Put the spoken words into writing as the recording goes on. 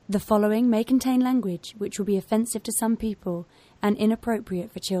The following may contain language which will be offensive to some people and inappropriate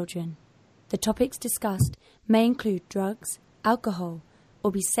for children. The topics discussed may include drugs, alcohol,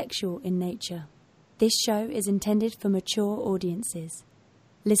 or be sexual in nature. This show is intended for mature audiences.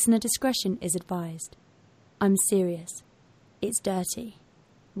 Listener discretion is advised. I'm serious. It's dirty.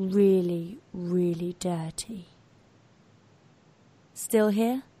 Really, really dirty. Still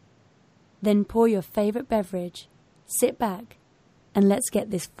here? Then pour your favorite beverage, sit back, and let's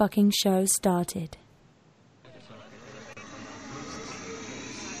get this fucking show started.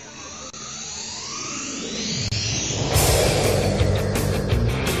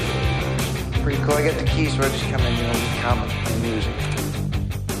 Pretty cool. I get the keys, so I just come in and comment on music.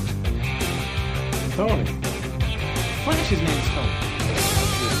 Tony. Flash's name is Tony.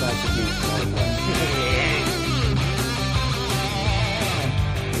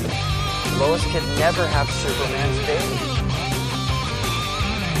 Lois could never have Superman's baby.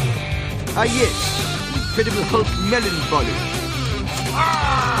 Ah yes, Incredible Hulk Melon Volley.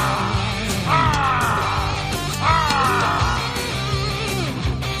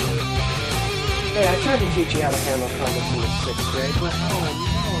 Hey, I tried to teach you how to handle comics in the 6th grade, but oh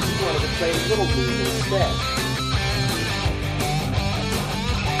no, you wanted to play Little League instead.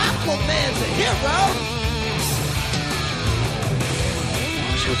 Aquaman's a hero!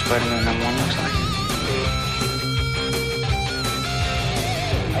 See what Spider-Man #1 looks like?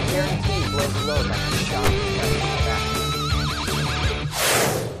 I guarantee you blows the load like a shot.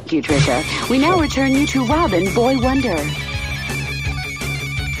 Thank you, Trisha. We now return you to Robin, Boy Wonder.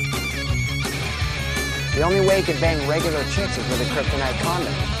 The only way he could bang regular chicks is with a kryptonite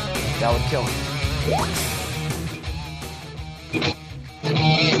condom. That would kill him.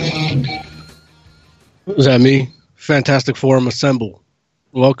 Is that me? Fantastic Forum Assemble.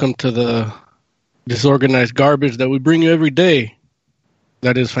 Welcome to the disorganized garbage that we bring you every day.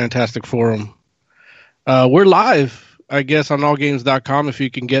 That is Fantastic Forum. We're live, I guess, on allgames.com if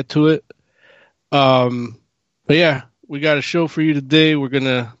you can get to it. But yeah, we got a show for you today. We're going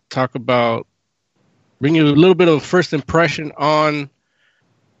to talk about, bring you a little bit of a first impression on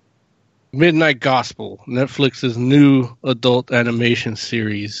Midnight Gospel, Netflix's new adult animation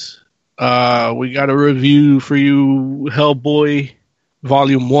series. We got a review for you, Hellboy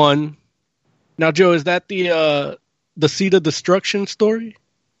Volume 1. Now, Joe, is that the Seed of Destruction story?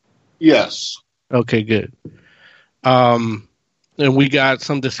 Yes. Okay, good. And we got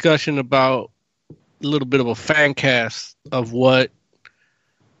some discussion about a little bit of a fan cast of what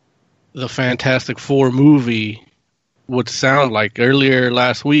the Fantastic Four movie would sound like. Earlier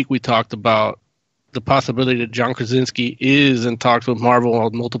last week, we talked about the possibility that John Krasinski is in talks with Marvel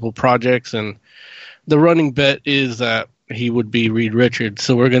on multiple projects, and the running bet is that he would be Reed Richards.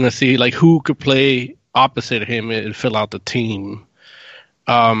 So we're going to see like who could play opposite him and fill out the team.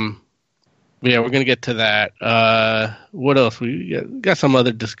 Yeah, we're going to get to that. What else? We got some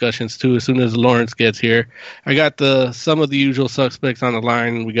other discussions too as soon as Lawrence gets here. I got some of the usual suspects on the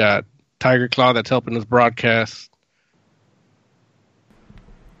line. We got Tiger Claw that's helping us broadcast.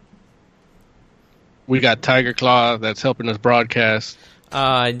 We got Tiger Claw that's helping us broadcast.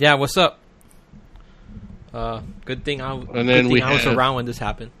 Yeah, what's up? Good thing I was around when this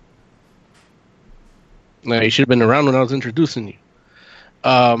happened. No, you should have been around when I was introducing you.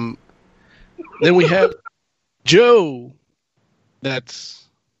 Then we have Joe. That's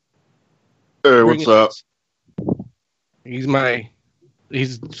Hey, what's up? He's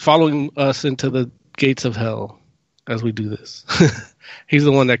following us into the gates of hell as we do this. He's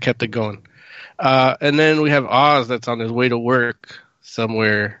the one that kept it going. And then we have Oz that's on his way to work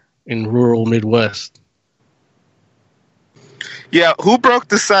somewhere in rural Midwest. Yeah, who broke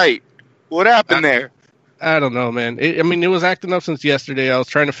the site? What happened there? I don't know, man. It was acting up since yesterday. I was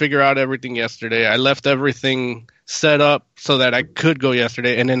trying to figure out everything yesterday. I left everything set up so that I could go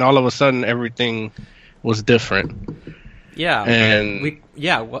yesterday, and then all of a sudden everything was different. Yeah, and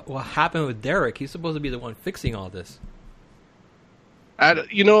what happened with Derek? He's supposed to be the one fixing all this. I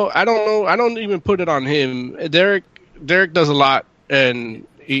don't know. I don't even put it on him. Derek does a lot, and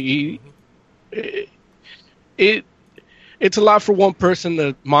it's a lot for one person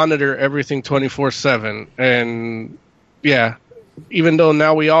to monitor everything 24/7. And yeah, even though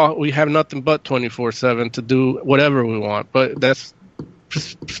now we have nothing but 24/7 to do whatever we want, but that's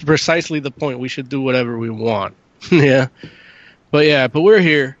precisely the point. We should do whatever we want. Yeah, but we're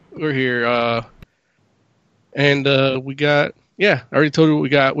here. And we got. Yeah, I already told you what we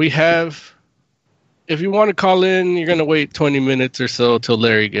got. We have, if you want to call in, you're going to wait 20 minutes or so till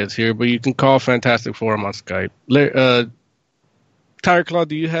Larry gets here, but you can call Fantastic Forum on Skype. Tiger Claw,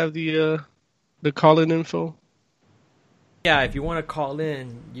 do you have the call-in info? Yeah, if you want to call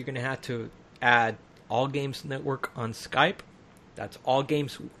in, you're going to have to add All Games Network on Skype. That's All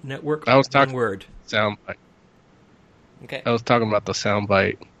Games Network, I was one talking word. soundbite. Okay. I was talking about the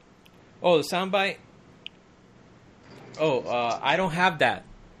soundbite. Oh, the soundbite? Oh, I don't have that.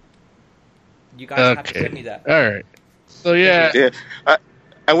 You guys have to send me that. All right. So, yeah. Yeah.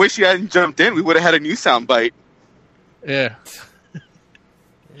 I wish you hadn't jumped in. We would have had a new soundbite. Yeah.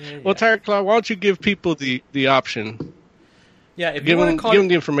 Yeah. Well, Tiger Claw, why don't you give people the option? Yeah, if you Give want them, to call give them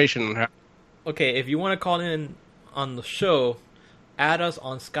the information on how. Okay, if you want to call in on the show, add us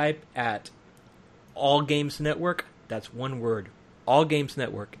on Skype at All Games Network. That's one word. All Games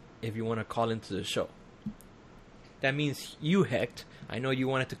Network, if you want to call into the show. That means you, Hecht. I know you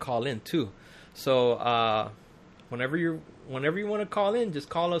wanted to call in, too. So, whenever you want to call in, just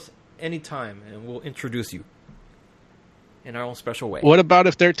call us anytime, and we'll introduce you in our own special way. What about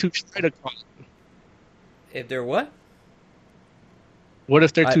if they're too shy to call in? If they're what? What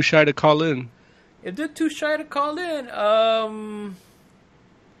if they're too shy to call in? If they're too shy to call in,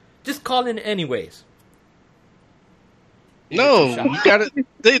 just call in anyways. No, you gotta.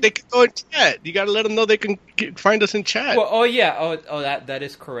 They can go in chat. You gotta let them know they can find us in chat. Well, oh yeah, that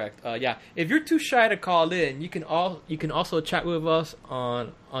is correct. Yeah, if you're too shy to call in, you can also chat with us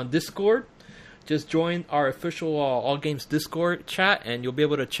on Discord. Just join our official All Games Discord chat, and you'll be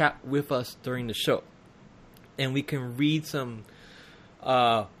able to chat with us during the show, and we can read some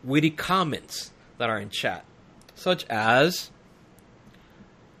witty comments that are in chat, such as,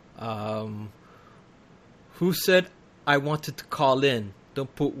 who said I wanted to call in?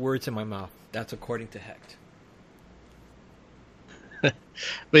 Don't put words in my mouth. That's according to Hecht.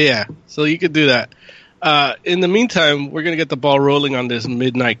 But yeah, so you could do that. In the meantime, we're going to get the ball rolling on this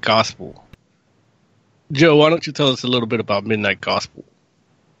Midnight Gospel. Joe, why don't you tell us a little bit about Midnight Gospel?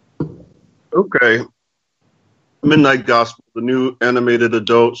 Okay. Midnight Gospel, the new animated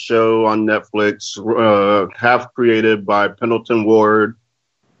adult show on Netflix, half created by Pendleton Ward,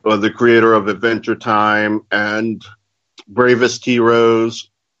 the creator of Adventure Time and Bravest Heroes.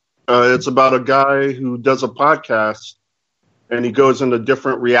 It's about a guy who does a podcast, and he goes into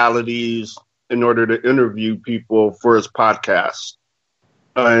different realities in order to interview people for his podcast.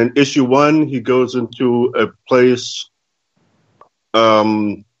 In issue 1, he goes into a place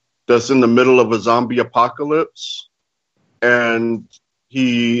that's in the middle of a zombie apocalypse, and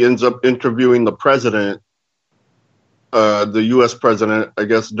he ends up interviewing the president, the U.S. president, I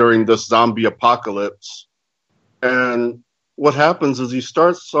guess, during this zombie apocalypse. And what happens is he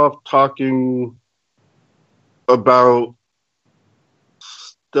starts off talking about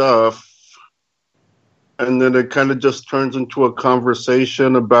stuff, and then it kind of just turns into a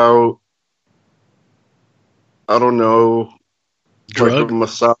conversation about, I don't know, like a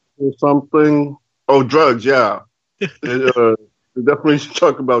massage or something. Oh, drugs, yeah. They definitely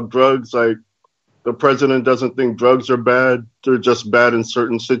talk about drugs. Like, the president doesn't think drugs are bad. They're just bad in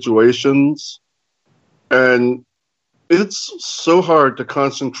certain situations. And it's so hard to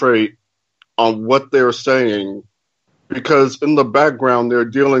concentrate on what they're saying because in the background, they're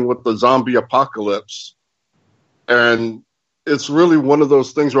dealing with the zombie apocalypse. And it's really one of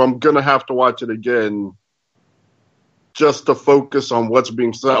those things where I'm going to have to watch it again just to focus on what's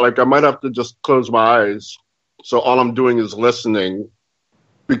being said. Like, I might have to just close my eyes. So all I'm doing is listening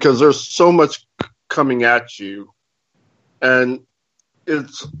because there's so much coming at you. And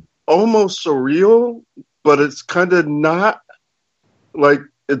it's almost surreal, but it's kind of not. Like,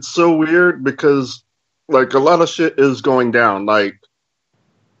 it's so weird because, like, a lot of shit is going down. Like,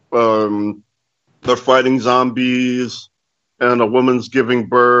 they're fighting zombies, and a woman's giving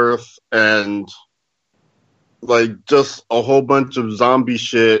birth, and, like, just a whole bunch of zombie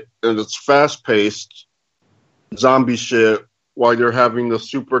shit, and it's fast-paced zombie shit while you're having the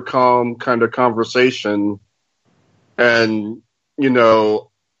super calm kind of conversation. And, you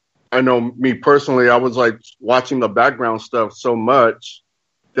know, I know me personally, I was like watching the background stuff so much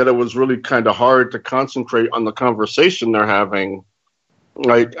that it was really kind of hard to concentrate on the conversation they're having.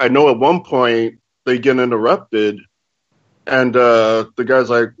 Like, I know at one point they get interrupted and the guy's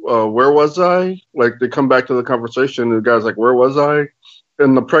like, where was I? Like, they come back to the conversation and the guy's like, where was I?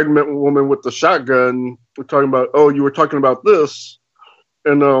 And the pregnant woman with the shotgun, we're talking about, oh, you were talking about this.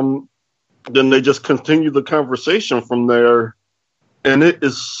 And then they just continue the conversation from there. And it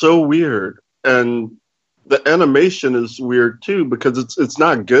is so weird. And the animation is weird too, because it's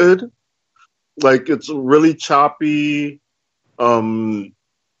not good. Like, it's really choppy,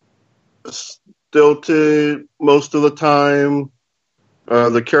 stilted most of the time.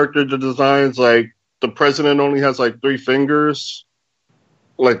 The character designs, like, the president only has like 3 fingers,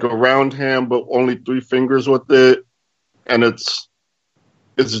 like a round hand, but only 3 fingers with it. and it's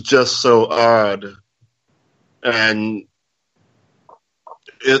just so odd, and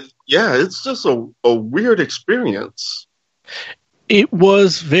it's just a weird experience. It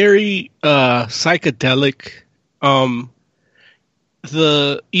was very psychedelic.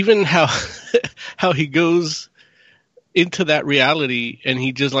 Even how how he goes into that reality and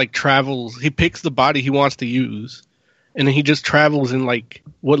he just like travels. He picks the body he wants to use, and then he just travels in like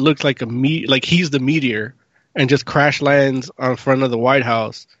what looks like like he's the meteor, and just crash lands on front of the White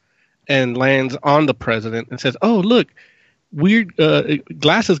House and lands on the president and says, "Oh, look, weird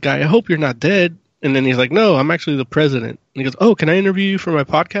glasses guy. I hope you're not dead." And then he's like, "No, I'm actually the president." And he goes, "Oh, can I interview you for my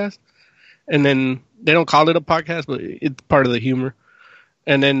podcast?" And then they don't call it a podcast, but it's part of the humor.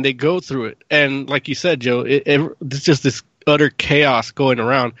 And then they go through it. And like you said, Joe, it's just this utter chaos going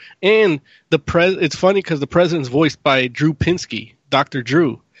around. And it's funny because the president's voiced by Drew Pinsky, Dr.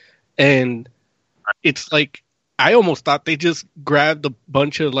 Drew. And it's like, I almost thought they just grabbed a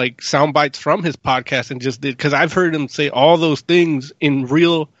bunch of like sound bites from his podcast and just did, because I've heard him say all those things in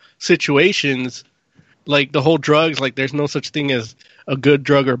real situations, like the whole drugs, like there's no such thing as a good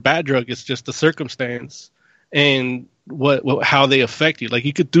drug or bad drug. It's just the circumstance and how they affect you. Like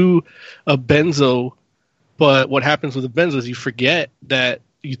you could do a benzo, but what happens with a benzo is you forget that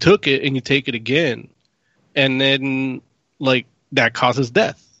you took it and you take it again, and then like that causes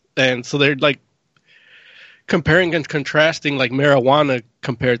death. And so they're like comparing and contrasting like marijuana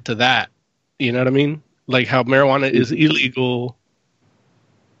compared to that. You know what I mean? Like how marijuana is illegal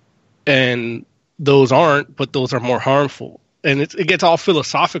and those aren't, but those are more harmful. And it gets all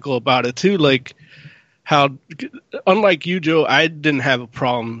philosophical about it too. Like how, unlike you, Joe, I didn't have a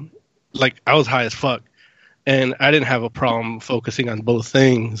problem. Like I was high as fuck, and I didn't have a problem focusing on both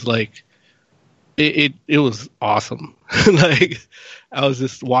things. Like it was awesome. Like I was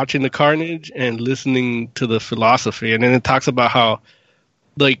just watching the carnage and listening to the philosophy. And then it talks about how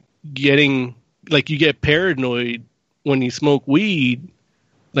like you get paranoid when you smoke weed,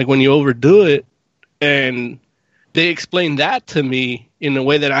 like when you overdo it. And they explained that to me in a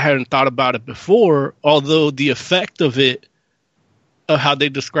way that I hadn't thought about it before, although the effect of it, of how they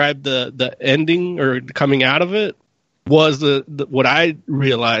described the ending or coming out of it, was the what I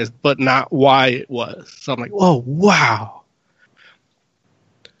realized, but not why it was. So I'm like, whoa, wow.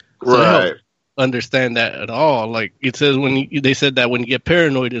 So Right. I don't understand that at all. Like it says they said that when you get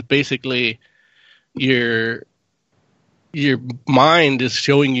paranoid, it's basically your mind is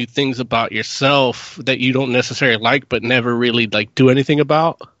showing you things about yourself that you don't necessarily like, but never really like do anything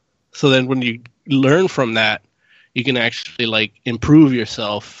about. So then when you learn from that, you can actually like improve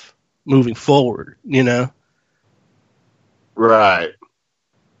yourself moving forward, you know? Right.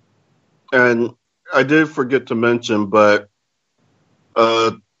 And I did forget to mention, but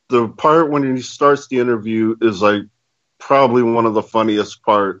the part when he starts the interview is like probably one of the funniest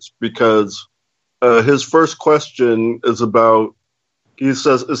parts, because his first question is about, he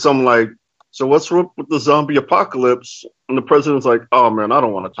says, it's something like, "So what's up with the zombie apocalypse?" And the president's like, "Oh man, I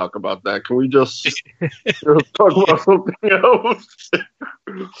don't want to talk about that. Can we just talk about something else?"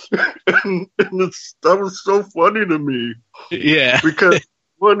 and that was so funny to me. Yeah. Because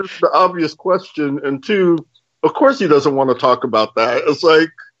one, is the obvious question, and two, of course he doesn't want to talk about that. It's like,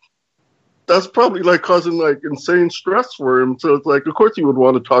 that's probably like causing like insane stress for him. So it's like, of course he would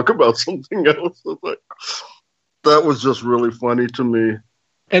want to talk about something else. It's like, that was just really funny to me.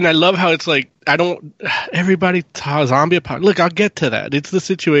 And I love how it's like, everybody zombie apocalypse. Look, I'll get to that. It's the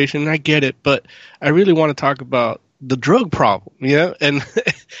situation. I get it. But I really want to talk about the drug problem. Yeah. And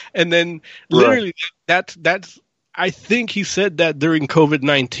then literally that's, I think he said that during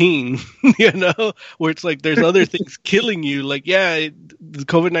COVID-19, you know, where it's like, there's other things killing you. Like, yeah,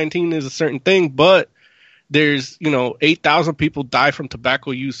 COVID-19 is a certain thing, but there's, 8,000 people die from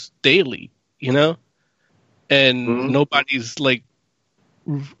tobacco use daily, you know, and nobody's like,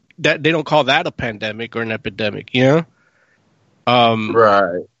 that they don't call that a pandemic or an epidemic, you know?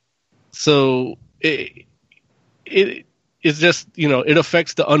 Right. So it's just, it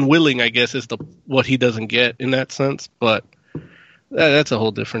affects the unwilling, I guess, is what he doesn't get in that sense. But that's a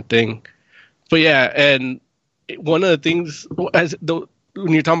whole different thing. But yeah, and one of the things, when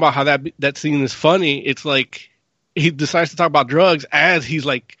you're talking about how that scene is funny, it's like he decides to talk about drugs as he's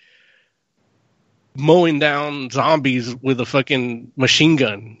like mowing down zombies with a fucking machine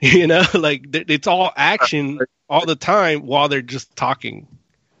gun, you know? Like it's all action all the time while they're just talking.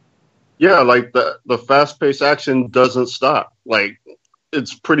 Yeah, like the fast-paced action doesn't stop. Like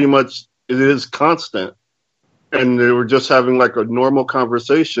it's pretty much, it is constant. And they were just having like a normal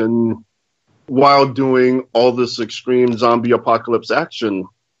conversation while doing all this extreme zombie apocalypse action.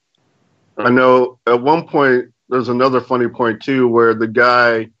 I know at one point there's another funny point too, where the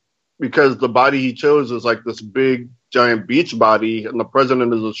guy, because the body he chose is like this big giant beach body, and the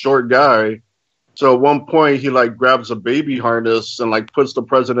president is a short guy. So at one point he like grabs a baby harness and like puts the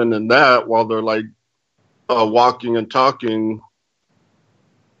president in that while they're like walking and talking.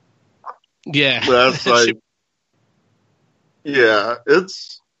 Yeah, that's like, yeah,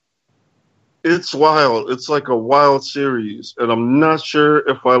 it's wild. It's like a wild series, and I'm not sure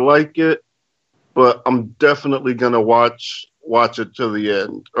if I like it, but I'm definitely gonna watch it to the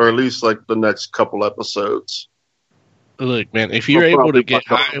end, or at least like the next couple episodes. Look, man, if you're able to get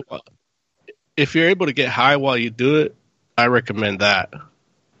high while you do it, I recommend that.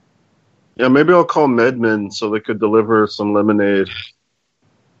 Yeah, maybe I'll call MedMen so they could deliver some lemonade.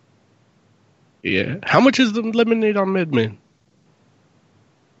 Yeah. How much is the lemonade on MedMen?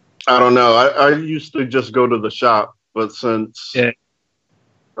 I don't know. I used to just go to the shop, but since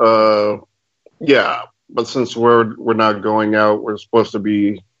but since we're not going out, we're supposed to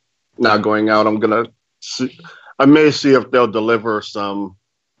be not going out. I'm gonna see. I may see if they'll deliver some.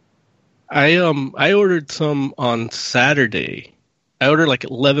 I ordered some on Saturday. I ordered like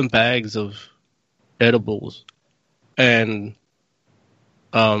 11 bags of edibles, and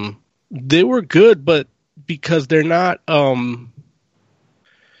they were good, but because they're not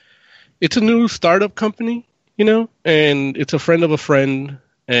it's a new startup company, you know, and it's a friend of a friend,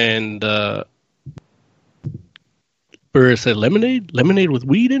 and Burr said lemonade with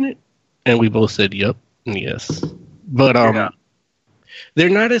weed in it, and we both said yep and yes, but they're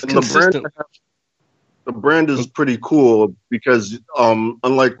not as consistent. The brand is pretty cool because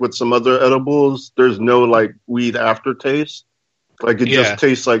unlike with some other edibles, there's no like weed aftertaste. Like it just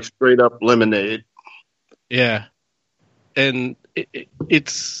tastes like straight up lemonade. Yeah, and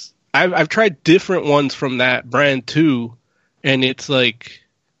it's I've tried different ones from that brand too, and it's like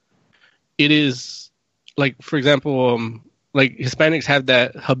it is like, for example, like Hispanics have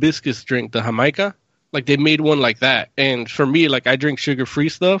that hibiscus drink, the Jamaica. Like they made one like that, and for me, like I drink sugar-free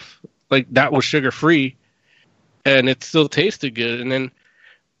stuff. Like that was sugar-free, and it still tasted good. And then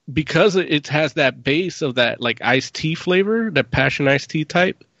because it has that base of that like iced tea flavor, that passion iced tea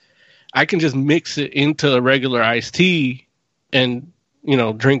type, I can just mix it into a regular iced tea and, you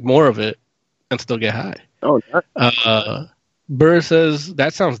know, drink more of it and still get high. Oh, nice. Burr says,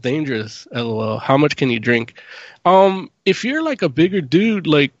 that sounds dangerous, LOL. How much can you drink? If you're like a bigger dude,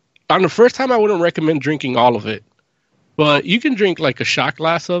 like on the first time, I wouldn't recommend drinking all of it. But you can drink like a shot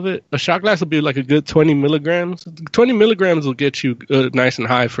glass of it. A shot glass will be like a good 20 milligrams. 20 milligrams will get you nice and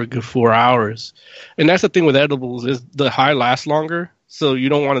high for a good 4 hours. And that's the thing with edibles is the high lasts longer. So you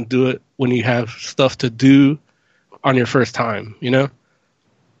don't want to do it when you have stuff to do on your first time, you know?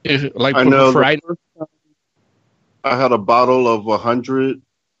 I know. I had a bottle of 100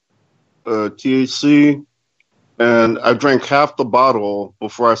 THC. And I drank half the bottle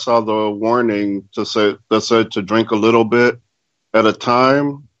before I saw the warning that said to drink a little bit at a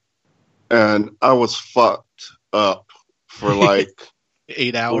time. And I was fucked up for like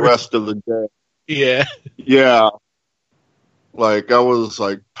 8 hours. The rest of the day. Yeah. Yeah. Like I was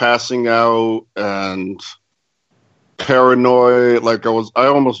like passing out and paranoid. Like I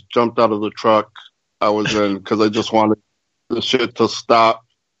almost jumped out of the truck I was in because I just wanted the shit to stop.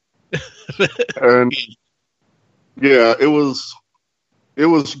 And yeah, it was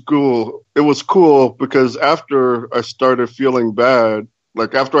cool. It was cool because after I started feeling bad,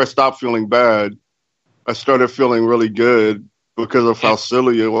 like after I stopped feeling bad, I started feeling really good because of how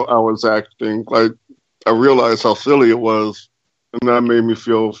silly I was acting. Like I realized how silly it was, and that made me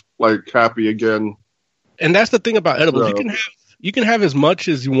feel like happy again. And that's the thing about edibles. So, you can have as much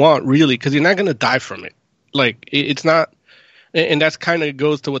as you want, really, because you're not going to die from it. Like it's not, and that's kind of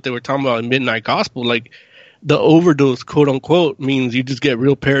goes to what they were talking about in Midnight Gospel. Like the overdose, quote unquote, means you just get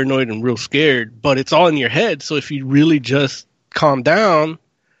real paranoid and real scared, but it's all in your head. So if you really just calm down,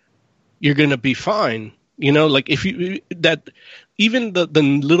 you're going to be fine. You know, like if you, that even the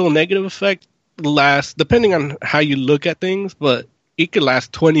little negative effect lasts, depending on how you look at things, but it could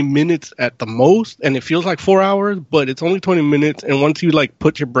last 20 minutes at the most, and it feels like 4 hours, but it's only 20 minutes. And once you like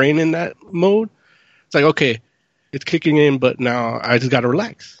put your brain in that mode, it's like, okay, it's kicking in, but now I just got to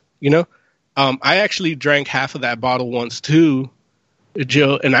relax, you know? I actually drank half of that bottle once too,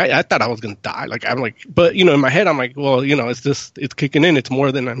 Joe, and I thought I was gonna die. Like I'm like, but you know, in my head I'm like, well, you know, it's kicking in. It's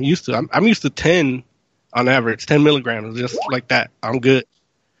more than I'm used to. I'm used to 10 on average, 10 milligrams, just like that. I'm good.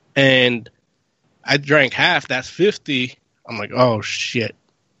 And I drank half. That's 50. I'm like, oh shit.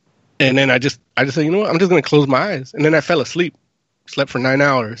 And then I just said, you know what? I'm just gonna close my eyes. And then I fell asleep. Slept for 9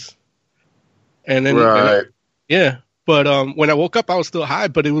 hours. And then right. Yeah. But when I woke up, I was still high,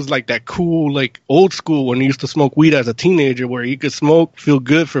 but it was like that cool, like old school when you used to smoke weed as a teenager, where you could smoke, feel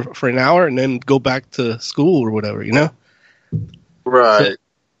good for an hour, and then go back to school or whatever, you know? Right.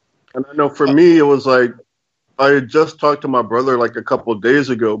 And I know for me, it was like, I had just talked to my brother like a couple of days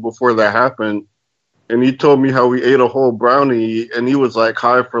ago before that happened, and he told me how he ate a whole brownie, and he was like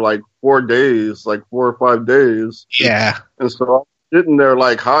high for like 4 days, like 4 or 5 days. Yeah. And so I'm sitting there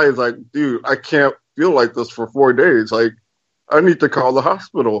like high, it's like, dude, I can't feel like this for 4 days. Like, I need to call the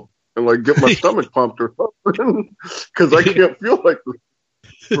hospital and like get my stomach pumped or something because I can't feel like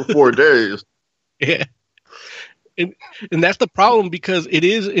this for 4 days. Yeah. And that's the problem, because it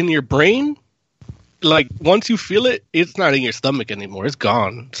is in your brain. Like, once you feel it, it's not in your stomach anymore. It's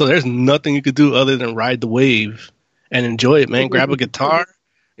gone. So there's nothing you could do other than ride the wave and enjoy it, man. Grab a guitar,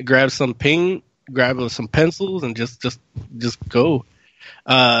 grab some paint, grab some pencils, and just go.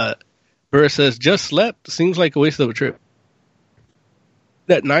 Burr says, just slept. Seems like a waste of a trip.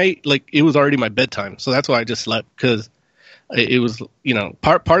 That night, like, it was already my bedtime. So that's why I just slept, because it was, you know,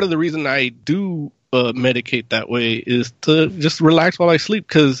 part of the reason I do medicate that way is to just relax while I sleep,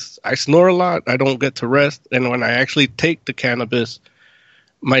 because I snore a lot. I don't get to rest. And when I actually take the cannabis,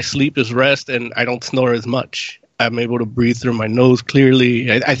 my sleep is rest and I don't snore as much. I'm able to breathe through my nose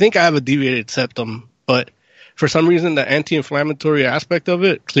clearly. I think I have a deviated septum, but for some reason, the anti-inflammatory aspect of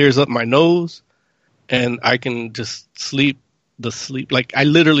it clears up my nose, and I can just sleep. Like, I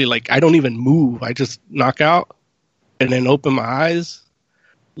literally, like, I don't even move. I just knock out and then open my eyes.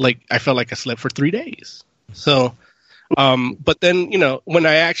 Like, I felt like I slept for 3 days. So, but then, you know, when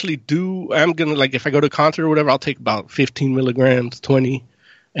I actually do, I'm going to, like, if I go to a concert or whatever, I'll take about 15 milligrams, 20,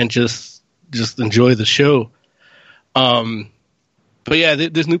 and just enjoy the show. But yeah,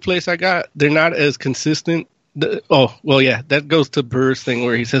 this new place I got, they're not as consistent. That goes to Burr's thing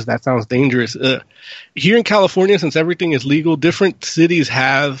where he says that sounds dangerous. Here in California, since everything is legal, different cities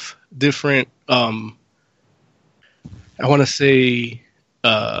have different, I want to say,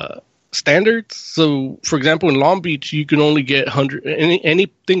 standards. So, for example, in Long Beach, you can only get 100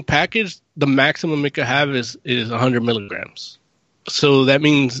 anything packaged. The maximum it could have is 100 milligrams. So that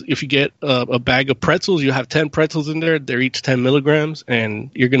means if you get a bag of pretzels, you have 10 pretzels in there. They're each 10 milligrams, and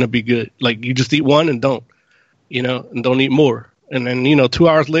you're gonna be good. Like, you just eat one and don't eat more. And then, 2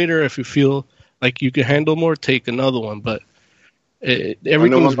 hours later, if you feel like you can handle more, take another one. But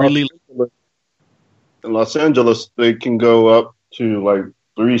everything's really. In Los Angeles, they can go up to like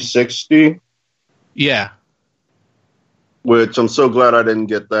 360. Yeah. Which I'm so glad I didn't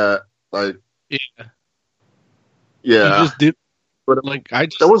get that. Like, yeah. Yeah. You just did, but like, that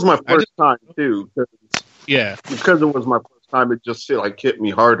was my first time too. Yeah. Because it was my first time, it just hit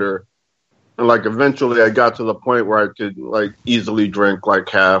me harder. And like eventually I got to the point where I could like easily drink like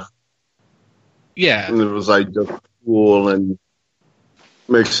half. Yeah. And it was like just cool and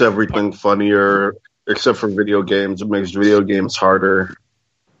makes everything funnier. Except for video games, it makes video games harder.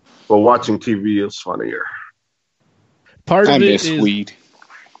 But watching TV is funnier. Part of I it miss is weed.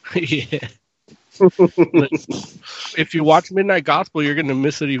 Yeah. If you watch Midnight Gospel, you're going to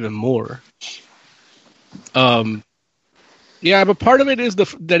miss it even more. Yeah, but part of it is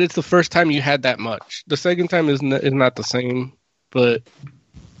that it's the first time you had that much. The second time is not the same, but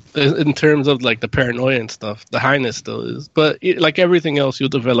in terms of like the paranoia and stuff, the highness still is. But like everything else, you'll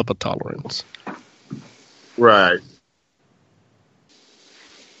develop a tolerance. Right.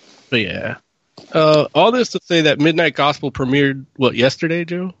 But yeah. All this to say that Midnight Gospel premiered, yesterday,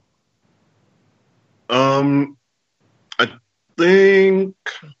 Joe? I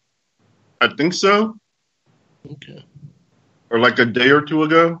think so. Okay. Or like a day or two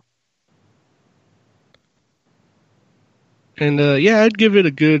ago. And I'd give it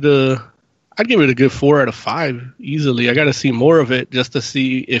a good 4 out of 5 easily. I got to see more of it just to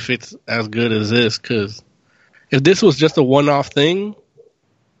see if it's as good as this. Because if this was just a one-off thing,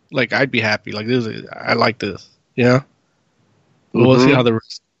 like, I'd be happy. Like, I like this. Yeah. We'll see how the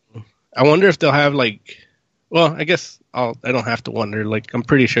rest. I wonder if they'll have like. Well, I guess I don't have to wonder. Like, I'm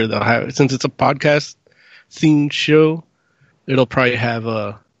pretty sure they'll have, since it's a podcast themed show, it'll probably have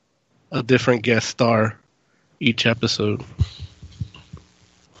a different guest star each episode.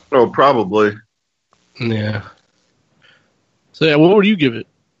 Oh, probably. Yeah. So yeah, what would you give it?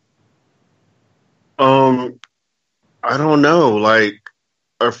 I don't know. Like,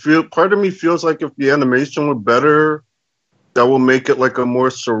 part of me feels like if the animation were better, that will make it like a more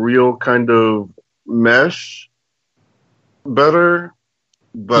surreal kind of mesh better.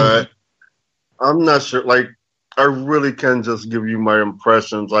 But I'm not sure. Like, I really can just give you my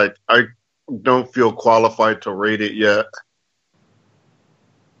impressions. Like, I don't feel qualified to rate it yet.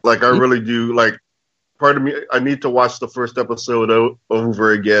 Like, I really do. Like, part of me, I need to watch the first episode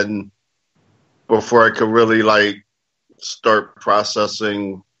over again before I can really like start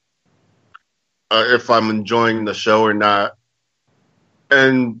processing if I'm enjoying the show or not.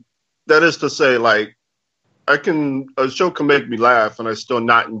 And that is to say, like, a show can make me laugh and I still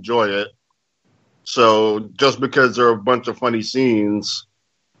not enjoy it. So just because there are a bunch of funny scenes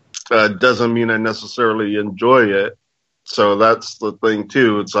doesn't mean I necessarily enjoy it. So that's the thing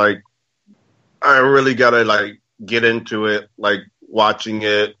too. It's like, I really gotta like get into it, like watching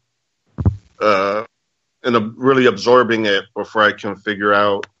it, and really absorbing it before I can figure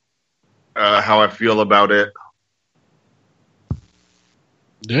out how I feel about it.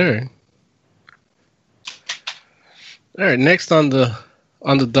 There. All right. Next on the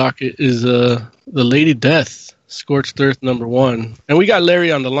docket is the Lady Death, Scorched Earth #1, and we got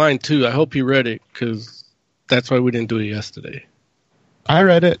Larry on the line too. I hope he read it because that's why we didn't do it yesterday. I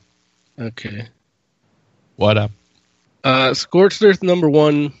read it. Okay. What up? Scorched Earth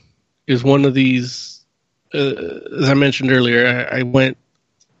 #1 is one of these. As I mentioned earlier, I went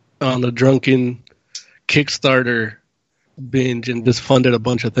on a drunken Kickstarter binge and just funded a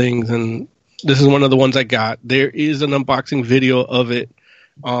bunch of things, and this is one of the ones I got. There is an unboxing video of it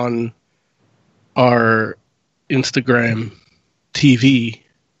on our Instagram TV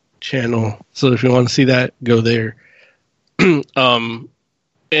channel, so if you want to see that, go there.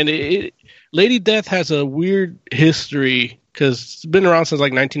 And Lady Death has a weird history because it's been around since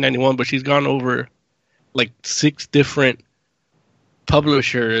like 1991, but she's gone over like 6 different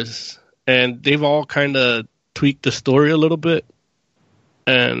publishers, and they've all kind of tweaked the story a little bit,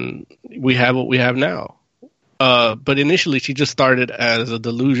 and we have what we have now. But initially, she just started as a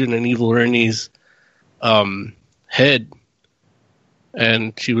Delusion and Evil Ernie's head,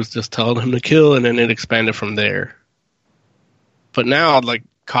 and she was just telling him to kill, and then it expanded from there. But now, like,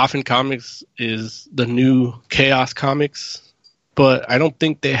 Coffin Comics is the new Chaos Comics, but I don't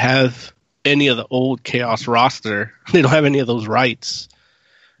think they have any of the old Chaos roster. They don't have any of those rights.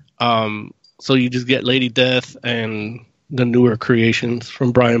 So you just get Lady Death and the newer creations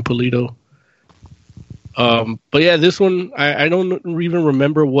from Brian Pulido. But yeah, this one, I don't even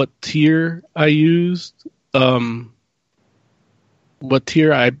remember what tier I used, what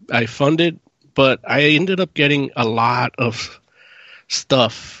tier I funded, but I ended up getting a lot of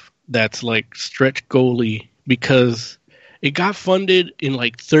stuff that's like stretch goalie because it got funded in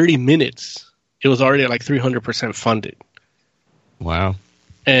like 30 minutes. It was already like 300% funded. Wow.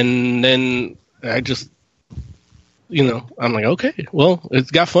 And then I just, I'm like, okay, well, it's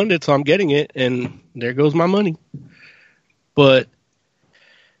got funded, so I'm getting it, and there goes my money. But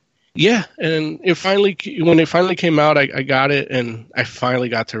yeah, and when it finally came out, I got it, and I finally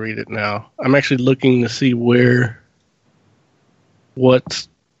got to read it now. I'm actually looking to see what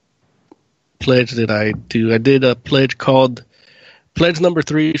pledge did I do. I did a pledge called Pledge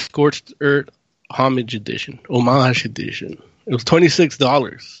 #3, Scorched Earth Homage Edition. It was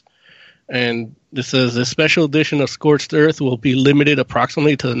 $26. And it says, the special edition of Scorched Earth will be limited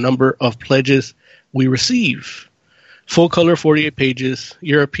approximately to the number of pledges we receive. Full color, 48 pages,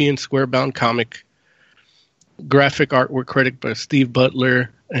 European square-bound comic, graphic artwork credit by Steve Butler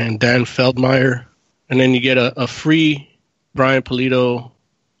and Dan Feldmeyer. And then you get a free Brian Pulido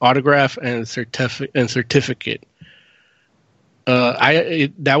autograph and certificate.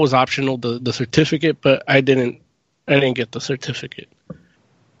 That was optional, the certificate, but I didn't get the certificate.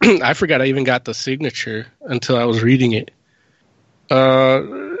 I forgot I even got the signature until I was reading it.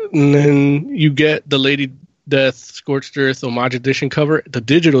 And then you get the Lady Death Scorched Earth Homage Edition cover, the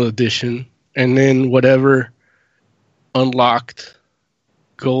digital edition, and then whatever unlocked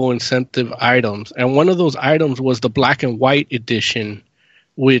goal incentive items. And one of those items was the black and white edition,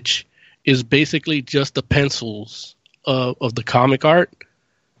 which is basically just the pencils of the comic art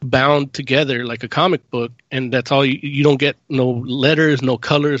bound together like a comic book, and that's all. You don't get no letters, no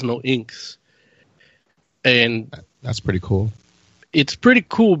colors, no inks. And that's pretty cool. It's pretty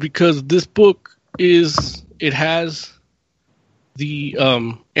cool because this book it has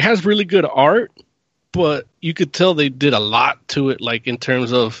really good art, but you could tell they did a lot to it, like in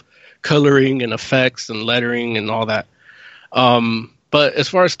terms of coloring and effects and lettering and all that. But as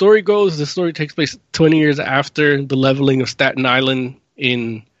far as story goes, the story takes place 20 years after the leveling of Staten Island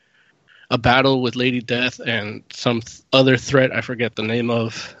in a battle with Lady Death and some other threat I forget the name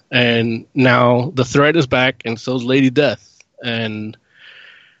of. And now the threat is back, and so is Lady Death. And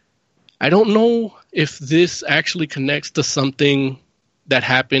I don't know if this actually connects to something that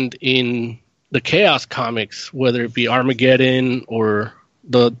happened in the Chaos comics, whether it be Armageddon or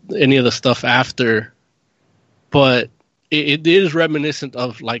any of the stuff after. But it is reminiscent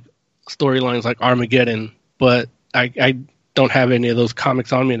of like storylines like Armageddon, but I don't have any of those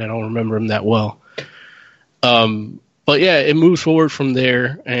comics on me, and I don't remember them that well. But yeah, it moves forward from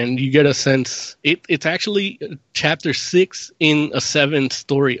there, and you get a sense. It's actually chapter 6 in a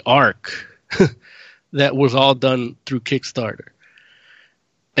 7-story arc that was all done through Kickstarter.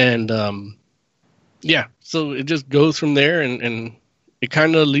 And yeah, so it just goes from there, and it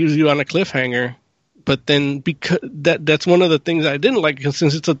kind of leaves you on a cliffhanger. But then because that's one of the things I didn't like, because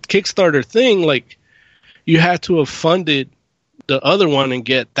since it's a Kickstarter thing, like you had to have funded the other one and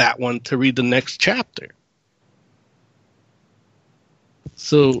get that one to read the next chapter.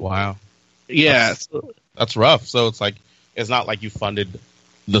 So wow, yeah, that's rough. So it's not like you funded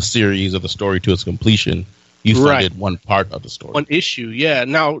the series or the story to its completion. You funded one part of the story, one issue. Yeah.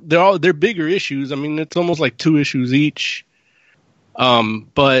 Now they're bigger issues. I mean, it's almost like 2 issues each.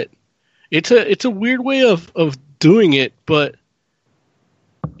 But it's a weird way of doing it, but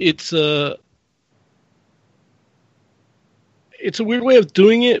it's a weird way of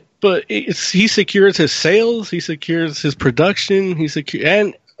doing it, but he secures his sales, he secures his production,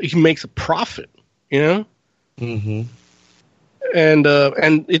 and he makes a profit, you know? Mm-hmm. And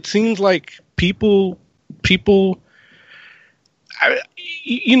it seems like people,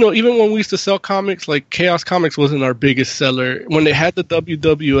 even when we used to sell comics, like Chaos Comics wasn't our biggest seller. When they had the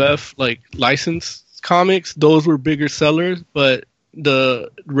WWF like licensed comics, those were bigger sellers, but the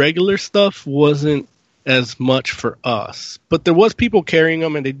regular stuff wasn't as much for us. But there was people carrying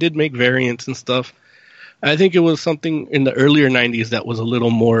them, and they did make variants and stuff. I think it was something in the earlier 90s that was a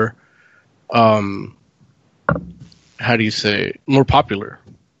little more, more popular.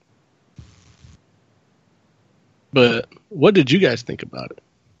 But what did you guys think about it?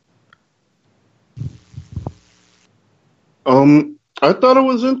 I thought it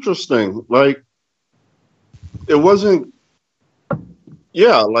was interesting. Like, it wasn't,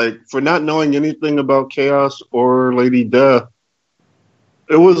 like, for not knowing anything about Chaos or Lady Death,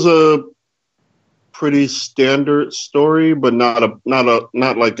 it was a pretty standard story, but not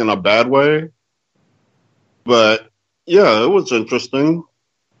like in a bad way. But yeah, it was interesting.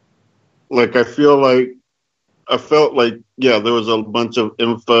 Like, I felt like, there was a bunch of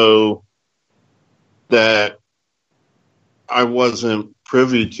info that I wasn't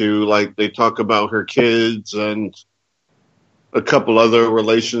privy to. Like, they talk about her kids and a couple other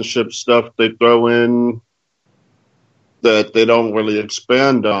relationship stuff they throw in that they don't really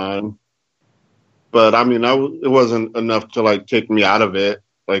expand on. But I mean, it wasn't enough to like take me out of it.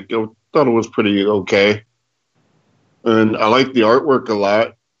 Like, I thought it was pretty okay. And I liked the artwork a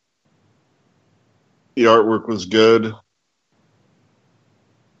lot. The artwork was good.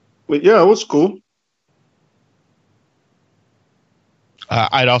 But yeah, it was cool.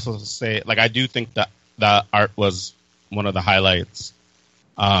 I'd also say, like, I do think that the art was one of the highlights.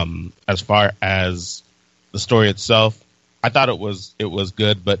 As far as the story itself, I thought it was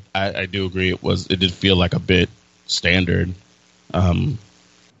good, but I do agree it did feel like a bit standard. I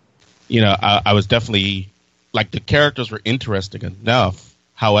was definitely, like, the characters were interesting enough.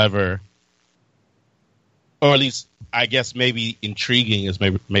 However, or at least I guess maybe intriguing is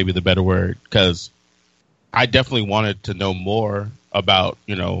maybe the better word, because I definitely wanted to know more about,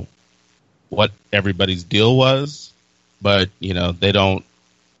 what everybody's deal was, but, they don't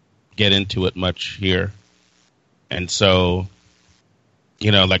get into it much here. And so,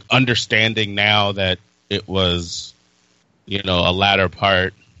 like, understanding now that it was, a latter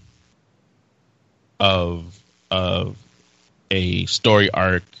part of a story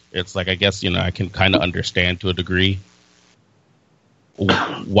arc, it's like, I guess, I can kind of understand to a degree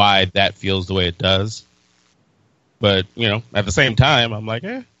why that feels the way it does. But, at the same time, I'm like,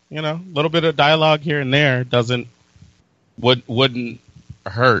 a little bit of dialogue here and there wouldn't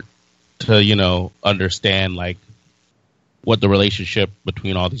hurt to, understand, like, what the relationship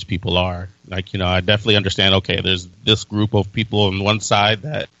between all these people are. Like, I definitely understand, okay, there's this group of people on one side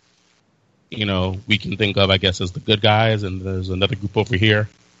that, we can think of, I guess, as the good guys, and there's another group over here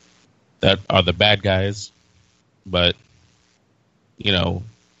that are the bad guys. But,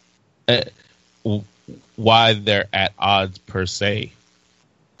 why they're at odds per se,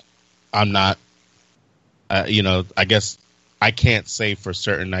 I'm not, I guess I can't say for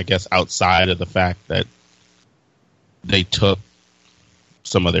certain, I guess, outside of the fact that they took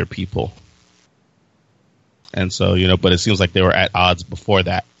some of their people. And so, but it seems like they were at odds before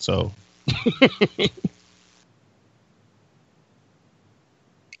that. So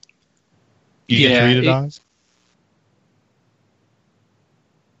you get to read it, Oz?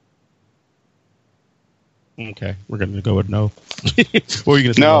 Okay, we're going to go with no. What were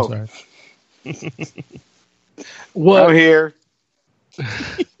you going to say? No. What? I'm here.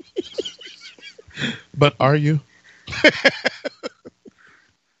 But are you?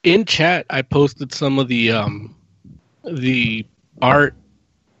 In chat, I posted some of the art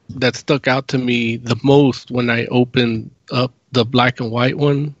that stuck out to me the most when I opened up the black and white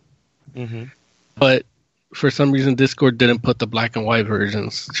one. Mm-hmm. But for some reason, Discord didn't put the black and white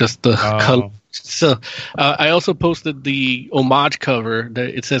versions, just the color. So I also posted the homage cover that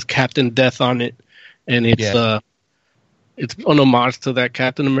it says Captain Death on it, and it's an homage to that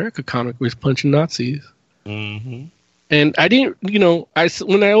Captain America comic where he's punching Nazis. Mm-hmm. And I didn't,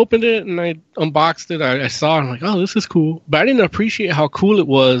 when I opened it and I unboxed it, I saw it, I'm like, oh, this is cool. But I didn't appreciate how cool it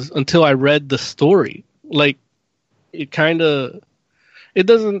was until I read the story. Like, it doesn't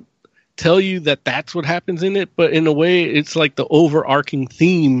tell you that that's what happens in it, but in a way, it's like the overarching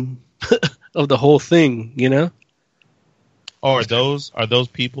theme of the whole thing, you know? Oh, are those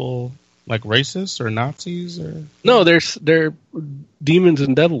people like racist or Nazis or? No, they're demons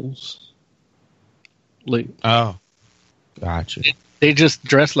and devils. Like, oh. Gotcha. They just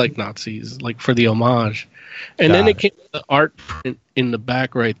dress like Nazis, like for the homage. And then it came with the art print in the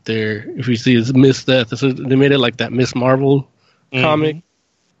back right there. If you see, it's Miss Death. They made it like that Miss Marvel comic.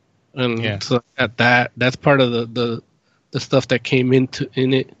 And so that's part of the stuff that came in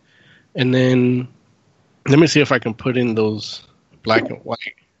it. And then let me see if I can put in those black and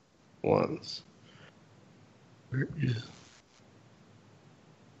white ones. Where is?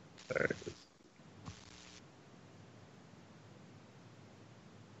 There it is.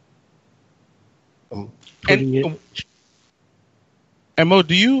 And Mo,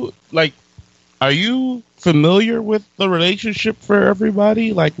 do you are you familiar with the relationship for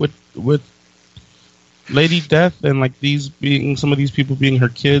everybody, like with Lady Death and like some of these people being her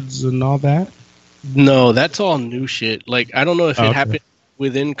kids and all that? No, that's all new shit. Like, I don't know if it happened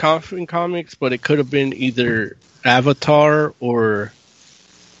within comics, but it could have been either Avatar or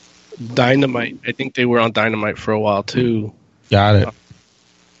Dynamite. I think they were on Dynamite for a while too. Got it.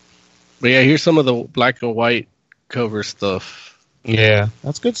 But yeah, here's some of the black and white cover stuff. Yeah,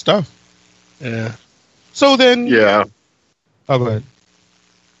 that's good stuff. Yeah. So then, yeah. Oh, go ahead.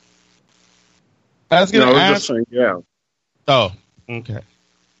 I was gonna ask. Just saying, yeah. Oh, okay.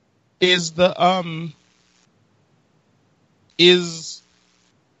 Is the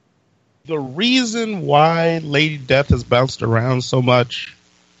reason why Lady Death has bounced around so much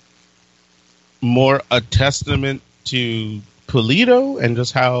more a testament to Pulido and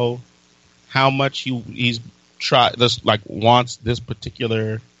just how much he's tried this, like wants this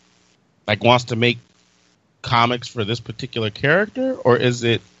particular, like wants to make comics for this particular character, or is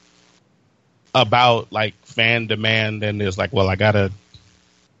it about like fan demand and is like, well, I gotta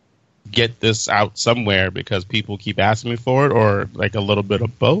get this out somewhere because people keep asking me for it, or like a little bit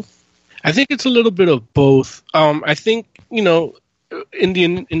of both? I think it's a little bit of both. I think, in the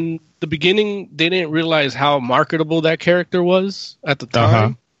beginning they didn't realize how marketable that character was at the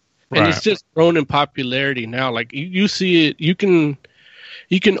time. And it's just grown in popularity now. Like you see it, you can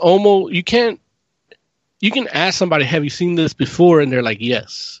ask somebody, have you seen this before? And they're like,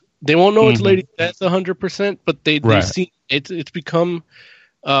 yes. They won't know it's Lady Death 100%, but they've seen it. It's become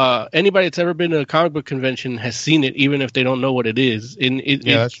anybody that's ever been to a comic book convention has seen it, even if they don't know what it is. And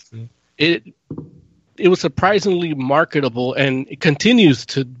that's true. It was surprisingly marketable, and it continues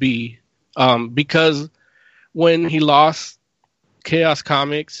to be because when he lost Chaos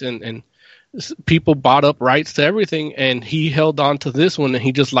Comics and people bought up rights to everything, and he held on to this one and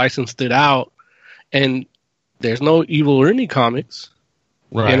he just licensed it out, and there's no Evil Ernie comics,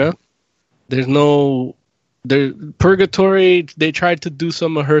 there's Purgatory. They tried to do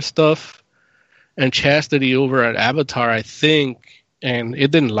some of her stuff and Chastity over at Avatar, I think, and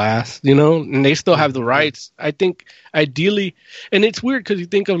it didn't last, and they still have the rights. I think ideally, and it's weird because you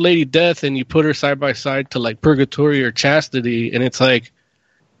think of Lady Death and you put her side by side to like Purgatory or Chastity, and it's like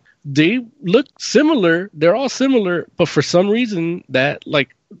they look similar. They're all similar, but for some reason that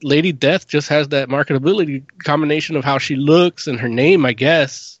like Lady Death just has that marketability combination of how she looks and her name, I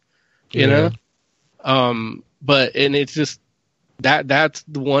guess, you know. But and it's just that's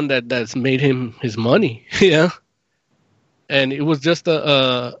the one that's made him his money, yeah. And it was just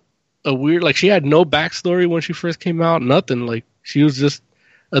a weird, like, she had no backstory when she first came out, nothing. Like, she was just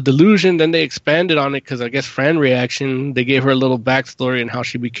a delusion. Then they expanded on it because I guess Fan Reaction, they gave her a little backstory and how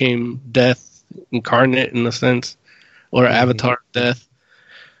she became Death incarnate in a sense, or Avatar Death,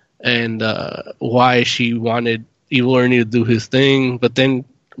 and why she wanted Evil Ernie to do his thing. But then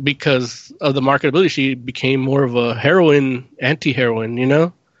because of the marketability, she became more of a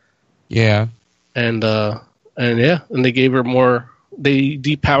anti-heroine, Yeah. And they gave her more. They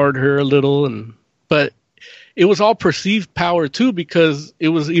depowered her a little, but it was all perceived power too, because it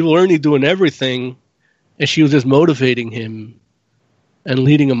was Evil Ernie doing everything, and she was just motivating him and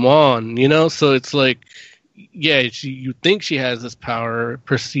leading him on, you know? So it's like, yeah, you think she has this power,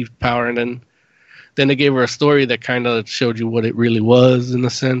 perceived power, and then they gave her a story that kind of showed you what it really was in a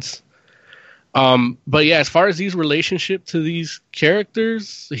sense. But yeah, as far as these relationship to these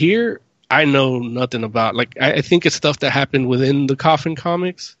characters here, I know nothing about. Like, I think it's stuff that happened within the Coffin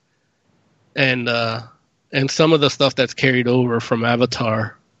comics, and some of the stuff that's carried over from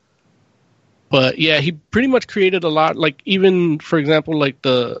Avatar. But yeah, he pretty much created a lot. Like, even for example, like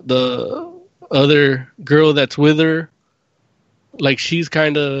the other girl that's with her, like she's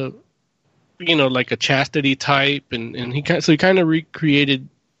kind of, you know, like a chastity type, and he kind of recreated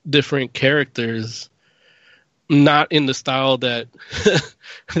different characters, not in the style that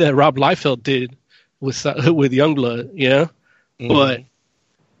that Rob Liefeld did with Youngblood, yeah. Mm-hmm.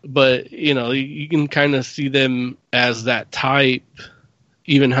 But you know, you can kind of see them as that type,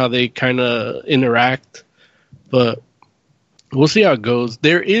 even how they kind of interact. But we'll see how it goes.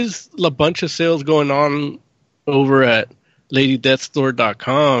 There is a bunch of sales going on over at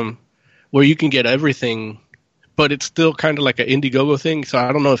LadyDeathStore.com where you can get everything, but it's still kind of like an Indiegogo thing. So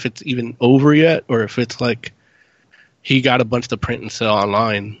I don't know if it's even over yet, or if it's like he got a bunch to print and sell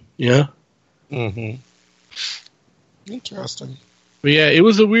online. Yeah. Mm-hmm. Interesting. But yeah, it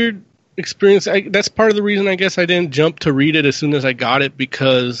was a weird experience. That's part of the reason I guess I didn't jump to read it as soon as I got it,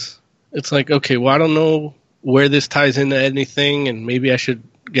 because it's like, okay, well, I don't know where this ties into anything, and maybe I should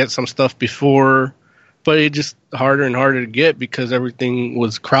get some stuff before. But it's just harder and harder to get because everything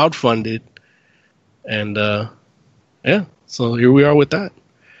was crowdfunded. And yeah, so here we are with that.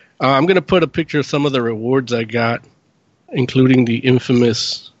 I'm going to put a picture of some of the rewards I got, including the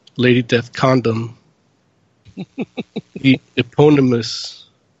infamous Lady Death condom. The eponymous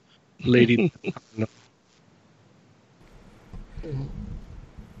Lady Death condom.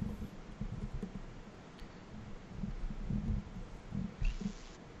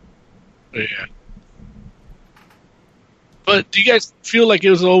 Yeah. But do you guys feel like it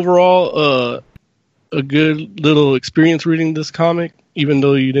was overall a good little experience reading this comic, even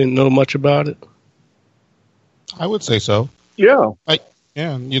though you didn't know much about it? I would say so. Yeah.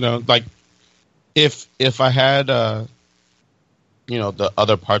 Yeah, you know, like if I had you know, the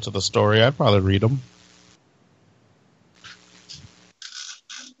other parts of the story, I'd probably read them.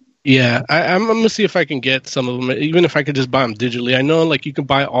 Yeah, I'm going to see if I can get some of them, even if I could just buy them digitally. I know, like, you can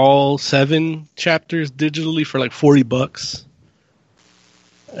buy all 7 chapters digitally for like $40.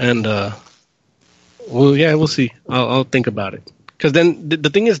 And, well, yeah, we'll see. I'll think about it. Because then the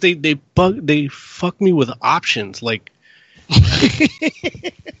thing is, they fuck me with options. Like,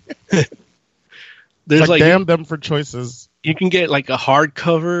 there's like damn them for choices. You can get like a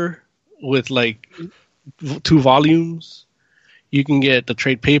hardcover with like 2 volumes. You can get the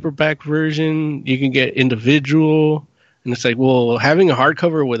trade paperback version. You can get individual. And it's like, well, having a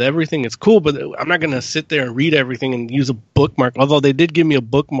hardcover with everything is cool, but I'm not going to sit there and read everything and use a bookmark. Although they did give me a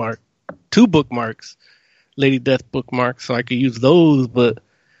bookmark, 2 bookmarks, Lady Death bookmarks, so I could use those. But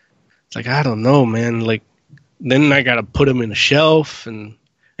it's like, I don't know, man. Like, then I got to put them in a shelf. And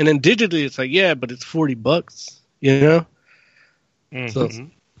then digitally, it's like, yeah, but it's $40, you know? Mm-hmm. So,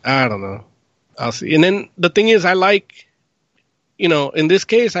 I don't know. I'll see. And then the thing is, I like... You know, in this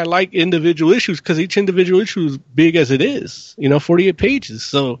case, I like individual issues because each individual issue is big as it is. You know, 48 pages.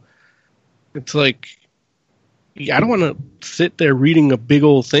 So it's like, I don't want to sit there reading a big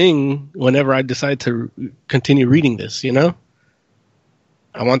old thing whenever I decide to continue reading this, you know?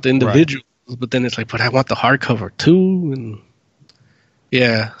 I want the individuals, right. But then it's like, but I want the hardcover too. And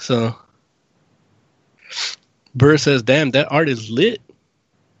yeah, so Burr says, damn, that art is lit.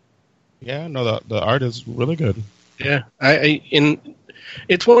 Yeah, no, the art is really good. Yeah, and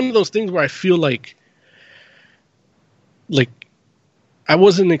it's one of those things where I feel like I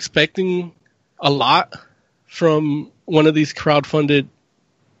wasn't expecting a lot from one of these crowdfunded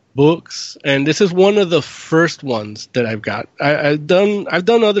books, and this is one of the first ones that I've got. I've done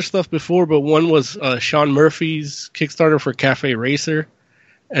other stuff before, but one was Sean Murphy's Kickstarter for Cafe Racer,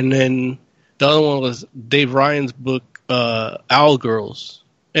 and then the other one was Dave Ryan's book Owl Girls,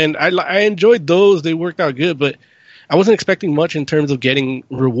 and I enjoyed those. They worked out good, but I wasn't expecting much in terms of getting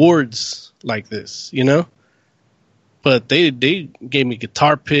rewards like this, you know? But they gave me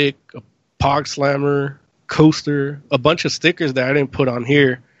guitar pick, a Pog Slammer, coaster, a bunch of stickers that I didn't put on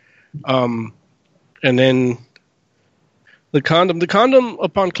here. And then the condom. The condom,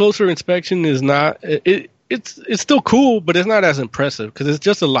 upon closer inspection, is not... It's still cool, but it's not as impressive because it's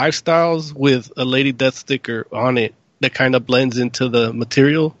just a Lifestyles with a Lady Death sticker on it that kind of blends into the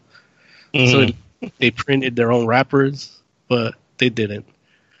material. Mm-hmm. So they printed their own wrappers, but they didn't.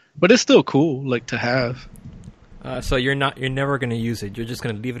 But it's still cool, like, to have. So you're never going to use it. You're just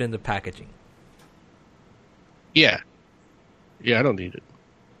going to leave it in the packaging. Yeah. Yeah, I don't need it.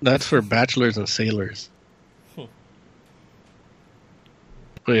 That's for bachelors and sailors.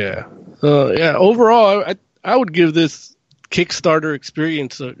 But yeah. Yeah, overall, I would give this Kickstarter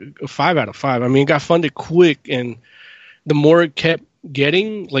experience a 5 out of 5. I mean, it got funded quick, and the more it kept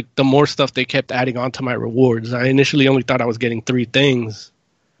getting, like, the more stuff they kept adding onto my rewards. I initially only thought I was getting 3 things,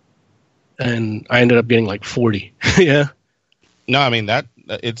 and I ended up getting like 40. Yeah. No, I mean, that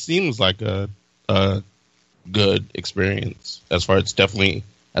it seems like a good experience as far as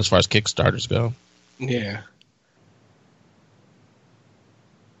Kickstarters go. Yeah.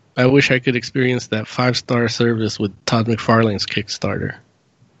 I wish I could experience that 5-star service with Todd McFarlane's Kickstarter.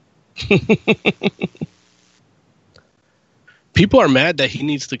 People are mad that he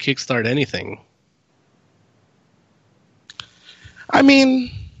needs to kickstart anything. I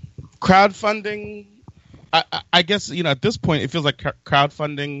mean, crowdfunding, I guess, at this point, it feels like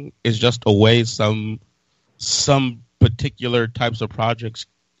crowdfunding is just a way some particular types of projects,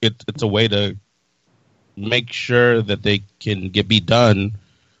 it's a way to make sure that they can be done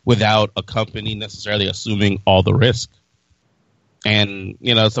without a company necessarily assuming all the risk. And,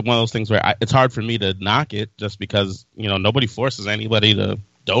 it's one of those things where it's hard for me to knock it just because, nobody forces anybody to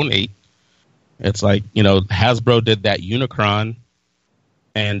donate. It's like, Hasbro did that Unicron,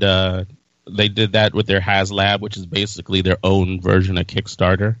 and they did that with their HasLab, which is basically their own version of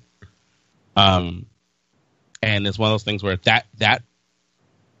Kickstarter. And it's one of those things where that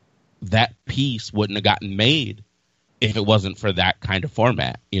piece wouldn't have gotten made if it wasn't for that kind of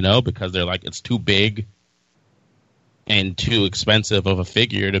format, because they're like, it's too big and too expensive of a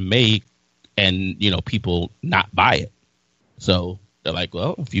figure to make, and people not buy it. So they're like,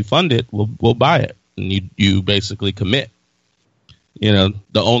 well, if you fund it, we'll buy it, and you basically commit. The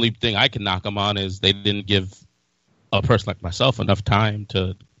only thing I can knock them on is they didn't give a person like myself enough time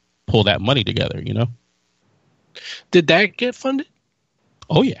to pull that money together. Did that get funded?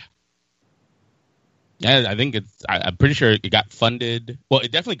 Oh yeah. Yeah, I think I'm pretty sure it got funded. Well,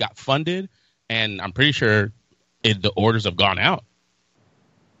 it definitely got funded, and I'm pretty sure the orders have gone out.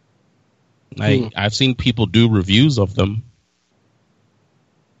 I've seen people do reviews of them.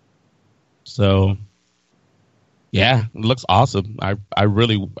 So, yeah, it looks awesome. I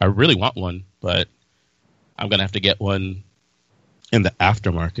really want one, but I'm gonna have to get one in the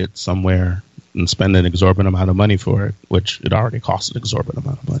aftermarket somewhere and spend an exorbitant amount of money for it, which it already costs an exorbitant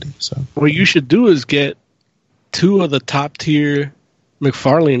amount of money. So what you should do is get 2 of the top tier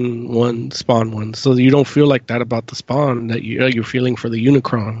McFarlane Spawn ones, so you don't feel like that about the Spawn that you're feeling for the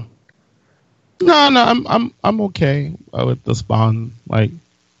Unicron. No, I'm okay with the Spawn. Like,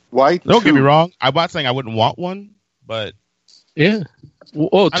 why? Don't get me wrong. I'm not saying I wouldn't want one, but yeah.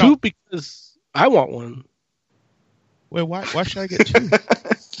 Well, 2 because I want one. Wait, why should I get 2?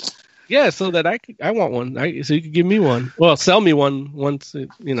 Yeah, so that I want one. So you could give me one. Well, sell me one once,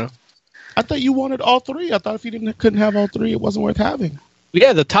 I thought you wanted all 3. I thought if you couldn't have all 3, it wasn't worth having.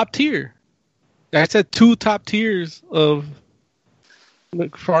 Yeah, the top tier. I said 2 top tiers of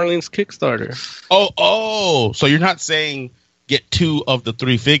McFarlane's Kickstarter. Oh, so you're not saying get 2 of the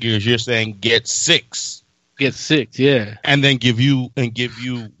 3 figures. You're saying get 6. Get 6, yeah. And then give you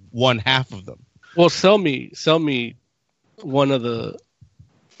one half of them. Well, sell me one of the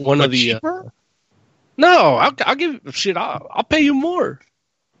cheaper? No, I'll give shit. I'll pay you more.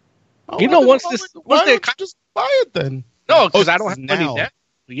 Once they just buy it then. No, because I don't have money now.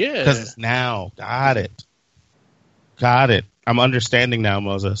 Yeah, because it's now. Got it. I'm understanding now,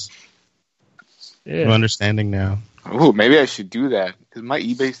 Moses. Yeah. I'm understanding now. Oh, maybe I should do that. Is my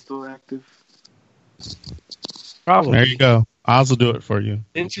eBay still active? Probably. There you go. I'll also do it for you.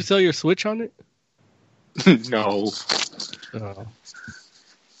 Didn't you sell your Switch on it? No. Oh.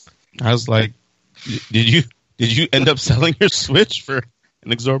 I was like, did you end up selling your Switch for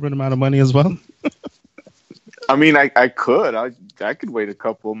an exorbitant amount of money as well? I mean, I could. I could wait a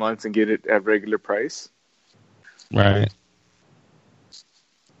couple of months and get it at regular price. Right.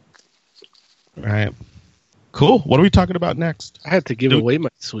 Cool. What are we talking about next? I had to give away my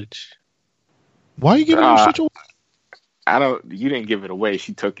Switch. Why are you giving your Switch away? You didn't give it away.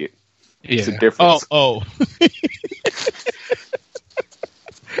 She took it. Yeah. It's a difference. Oh.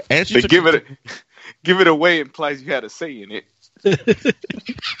 And she give it away implies you had a say in it.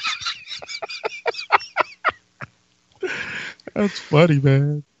 That's funny,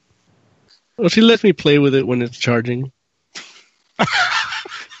 man. Well, she lets me play with it when it's charging.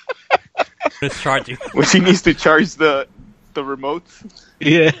 It's charging. When she needs to charge the remotes.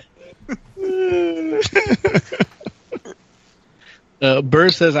 Yeah. Burr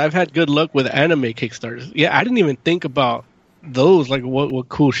says, I've had good luck with anime Kickstarters. Yeah, I didn't even think about those, like what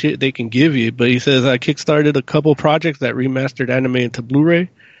cool shit they can give you. But he says, I kickstarted a couple projects that remastered anime into Blu-ray.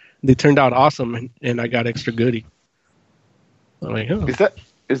 They turned out awesome, and I got extra goodie. I'm like, oh. Is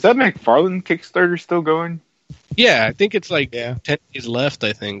that McFarlane Kickstarter still going? Yeah, I think it's like 10 days left,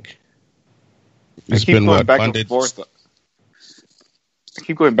 I think. It's I keep been going what, back funded? and forth. I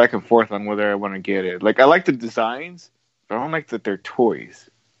keep going back and forth on whether I want to get it. Like, I like the designs, but I don't like that they're toys.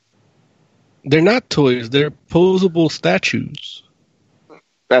 They're not toys. They're posable statues.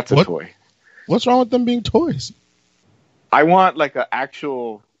 That's a What? toy. What's wrong with them being toys? I want like an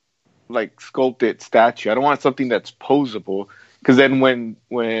actual, like sculpted statue. I don't want something that's posable. Because then when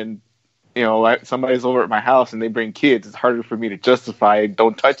you know somebody's over at my house and they bring kids, it's harder for me to justify.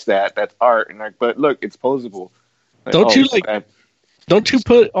 Don't touch that. That's art. And like, but look, it's posable. Like, Don't you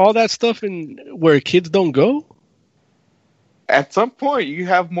put all that stuff in where kids don't go? At some point, you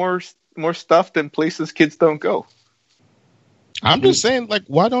have more stuff than places kids don't go. I'm just saying, like,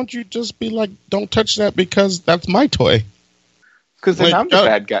 why don't you just be like, don't touch that because that's my toy? Because then Like, I'm the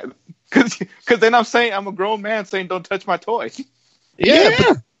bad guy. Because then I'm saying I'm a grown man saying don't touch my toy. Yeah.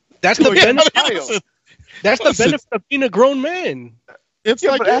 But that's the benefit. Listen, That's the benefit of being a grown man. It's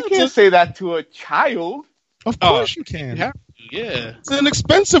Yeah, like, but I can't say that to a child. of course you can. You have to, yeah. It's an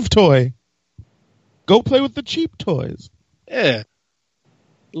expensive toy. Go play with the cheap toys. Yeah.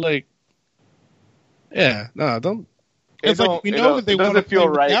 Like, yeah. No, don't. It's like, we know that they want to feel play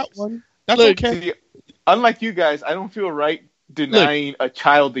with right. that one. That's Look, okay. See, unlike you guys, I don't feel right denying a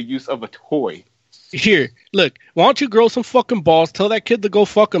child the use of a toy. Here, look. Why don't you grow some fucking balls? Tell that kid to go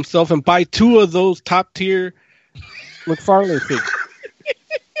fuck himself and buy 2 of those top tier McFarlane figures.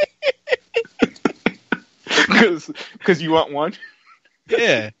 Because you want one.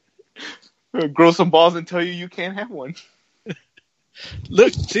 Yeah. Grow some balls and tell you can't have one.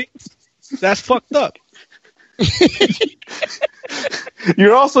 Look, see, that's fucked up.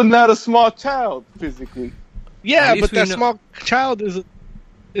 You're also not a small child physically. Yeah, At least but we that know- small child is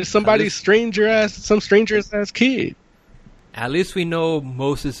somebody's some stranger's ass kid. At least we know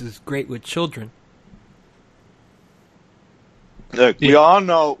Moses is great with children. Look, we all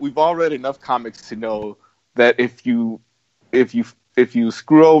know. We've all read enough comics to know that if you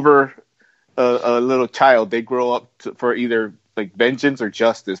screw over a little child, they grow up for either like vengeance or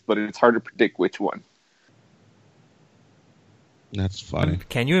justice. But it's hard to predict which one. That's funny.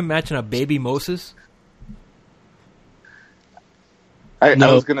 Can you imagine a baby Moses? I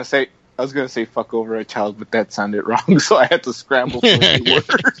No. was gonna say fuck over a child, but that sounded wrong, so I had to scramble for the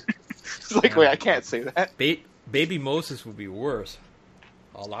word. It's like, wait, I can't say that. Baby Moses would be worse.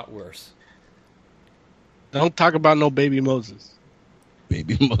 A lot worse. Don't talk about no baby Moses.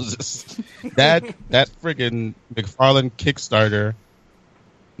 Baby Moses. that friggin' McFarlane Kickstarter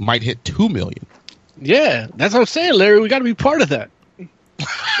might hit 2 million. Yeah, that's what I'm saying, Larry. We got to be part of that.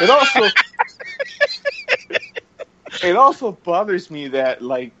 It also bothers me that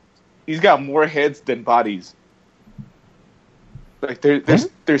like he's got more heads than bodies. Like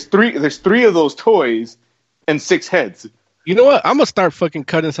there's 3 of those toys and 6 heads. You know what? I'm gonna start fucking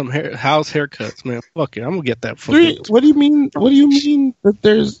cutting some house haircuts, man. Fuck it, I'm gonna get that fucking. What do you mean? What do you mean that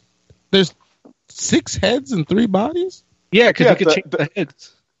there's 6 heads and 3 bodies? Yeah, because Yeah, you can change the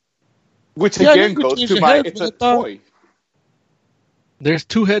heads. Which Yeah, again you can goes change to your my heads, it's but a I thought- toy. There's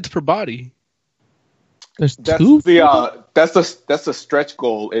 2 heads per body. There's That's 2. that's the stretch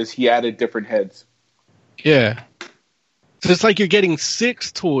goal is he added different heads. Yeah. So it's like you're getting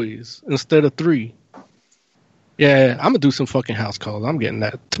 6 toys instead of 3. Yeah, I'm gonna do some fucking house calls. I'm getting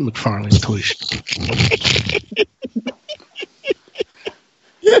that McFarlane toy shit.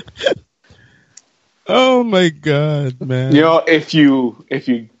 Oh my god, man! You know, if you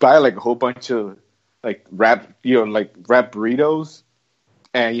buy like a whole bunch of like wrap burritos,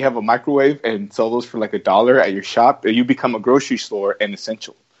 and you have a microwave and sell those for like $1 at your shop, you become a grocery store and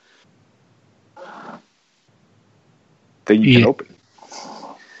essential. Then you can open.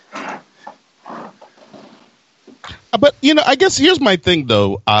 But I guess here's my thing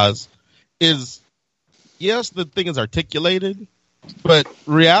though, Oz, is yes, the thing is articulated, but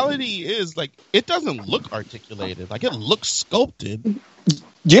reality is like it doesn't look articulated. Like it looks sculpted.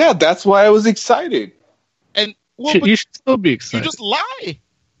 Yeah, that's why I was excited. And well, You should still be excited. you just lie.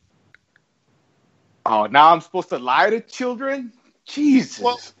 Oh, now I'm supposed to lie to children? Jesus.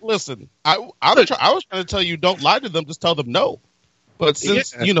 Well, listen, I was trying to tell you don't lie to them, just tell them no. But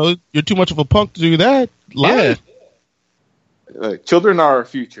since you're too much of a punk to do that, lie. Children are our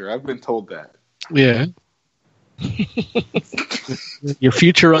future. I've been told that. Yeah. Your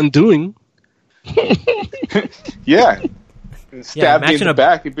future undoing. Yeah. And stab me in imagine the a-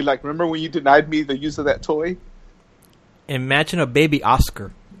 back. He'd be like, remember when you denied me the use of that toy? Imagine a baby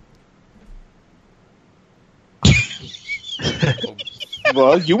Oscar.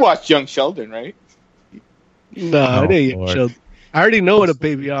 Well, you watched Young Sheldon, right? No, it ain't Lord. Sheldon. I already know what a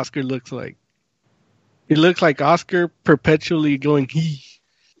baby Oscar looks like. He looks like Oscar perpetually going hee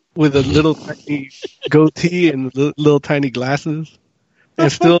with a little tiny goatee and little tiny glasses,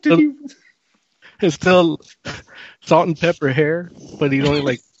 and still salt and pepper hair, but he's only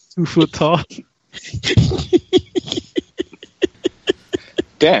like 2 foot tall.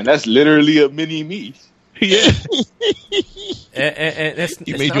 Damn, that's literally a mini me. Yeah. And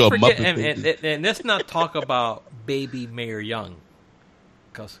He made you a Muppet baby. and let's not talk about baby Mayor Young,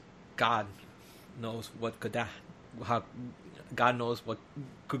 because God knows what could God knows what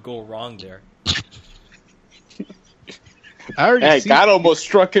could go wrong there. I already Hey, see God almost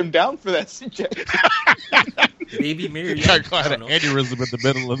struck him down for that suggestion. Baby Mayor I Young. had an aneurysm in the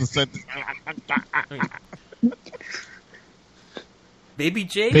middle of the sentence. Baby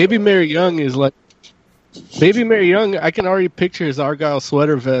J. Baby Mary Young is like Baby Mary Young. I can already picture his Argyle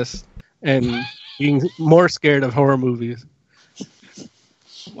sweater vest and being more scared of horror movies.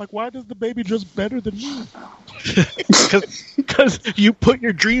 Like, why does the baby dress better than me? Because you put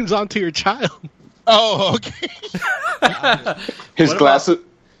your dreams onto your child. Oh, okay. His What glasses.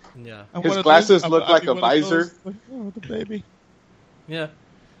 Yeah. I'm His one of glasses those- look I'll like be a one of those, visor. like, oh, the baby. Yeah.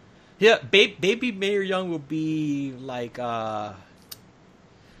 Yeah, baby Mayor Young will be like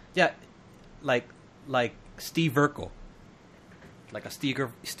like Steve Urkel. Like a Steve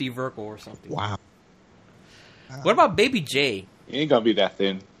Urkel or something. Wow. What about Baby J? He ain't gonna be that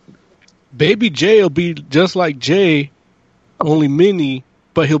thin. Baby Jay will be just like Jay, only mini,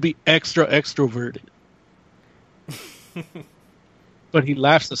 but he'll be extra extroverted. But he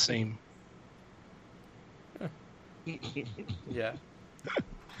laughs the same. Yeah.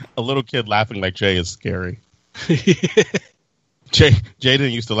 A little kid laughing like Jay is scary. Jay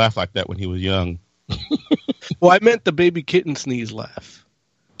didn't used to laugh like that when he was young. Well, I meant the baby kitten sneeze laugh.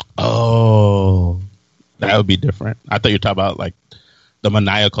 Oh, that would be different. I thought you were talking about like the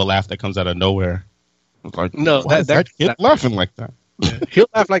maniacal laugh that comes out of nowhere. I was like, No, why is that kid laughing like that? Yeah. He'll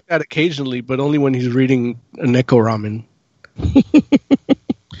laugh like that occasionally, but only when he's reading a Neko Ramen.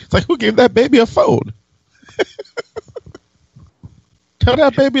 It's like, who gave that baby a phone? Tell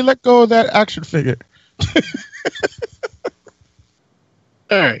that baby let go of that action figure.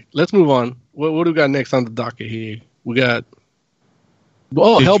 All right, let's move on. What do we got next on the docket here? We got Did you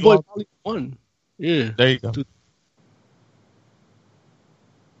Hellboy all- Volume 1. Yeah. There you go.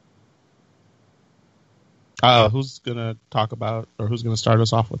 Who's gonna talk about, or who's gonna start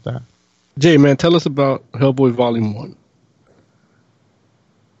us off with that? Jay, man, tell us about Hellboy Volume 1.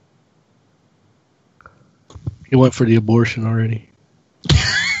 He went for the abortion already.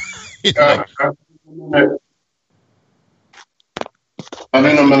 I'm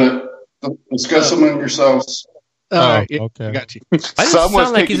in a minute. Discuss among yourselves. All right, yeah, okay. I got you. Why does it Someone's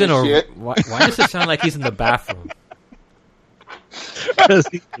sound like he's in taking a? a shit. Why does it sound like he's in the bathroom? 'Cause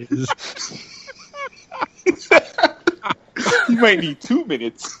he is. You might need 2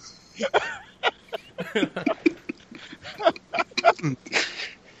 minutes.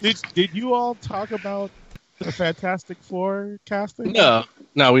 Did you all talk about the Fantastic Four casting? No,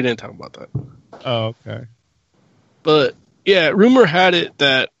 we didn't talk about that. Oh, okay. But yeah, rumor had it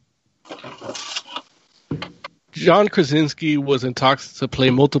that John Krasinski was in talks to play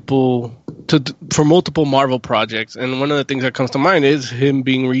for multiple Marvel projects, and one of the things that comes to mind is him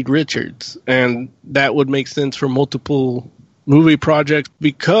being Reed Richards, and that would make sense for multiple movie projects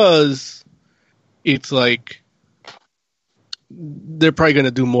because it's like they're probably going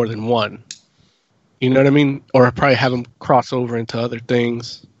to do more than one. You know what I mean? Or probably have them cross over into other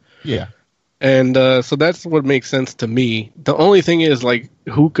things. Yeah. And so that's what makes sense to me. The only thing is, like,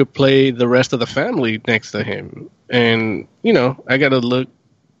 who could play the rest of the family next to him? And, you know, I had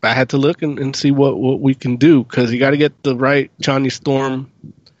to look and see what we can do, because you got to get the right Johnny Storm,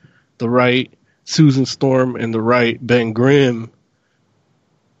 the right Susan Storm, and the right Ben Grimm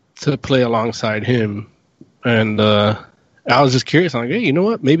to play alongside him. And I was just curious. I'm like, hey, you know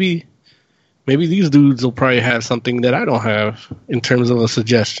what? Maybe these dudes will probably have something that I don't have in terms of a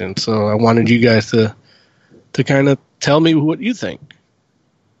suggestion. So I wanted you guys to kind of tell me what you think.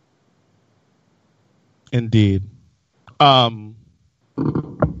 Indeed.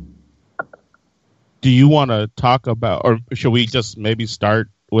 Do you want to talk about, or should we just maybe start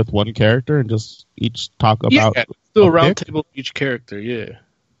with one character and just each talk about? Yeah, do a round pick? table each character. Yeah.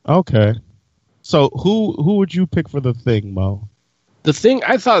 Okay. So who would you pick for the Thing, Mo? The thing,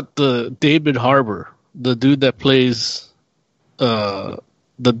 I thought the David Harbour, the dude that plays the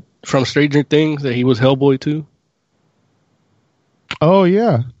from Stranger Things, that he was Hellboy too. Oh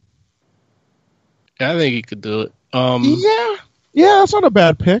yeah, I think he could do it. Yeah, that's not a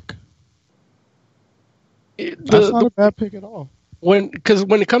bad pick. That's not a bad pick at all. Because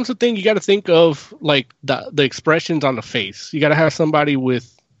when it comes to things, you got to think of like the expressions on the face. You got to have somebody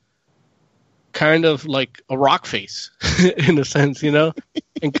with kind of like a rock face in a sense, you know,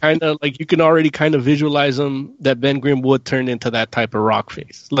 and kind of like you can already kind of visualize them that Ben Grimm would turn into that type of rock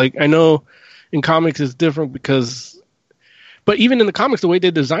face. Like I know in comics it's different but even in the comics, the way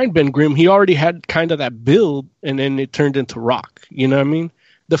they designed Ben Grimm, he already had kind of that build, and then it turned into rock. You know what I mean?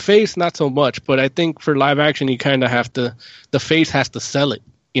 The face, not so much, but I think for live action, you kind of have to. The face has to sell it,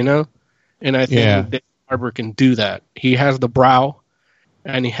 you know. And I think David Harbour can do that. He has the brow,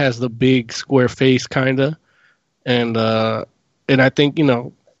 and he has the big square face, kind of, and I think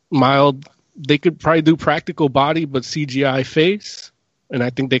mild. They could probably do practical body, but CGI face, and I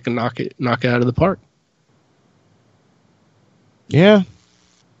think they can knock it out of the park. Yeah,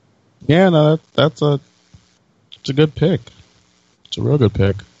 no, it's a good pick. It's a real good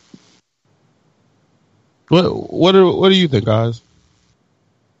pick. What do you think, guys?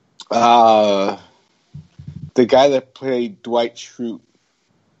 The guy that played Dwight Schrute.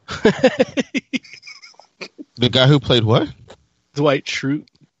 The guy who played what? Dwight Schrute.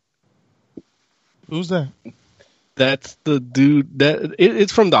 Who's that? That's the dude that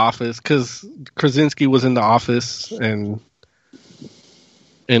it's from The Office, because Krasinski was in The Office, and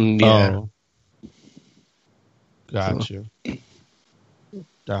yeah. Oh. Got you.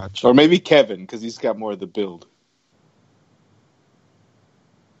 Or maybe Kevin, because he's got more of the build.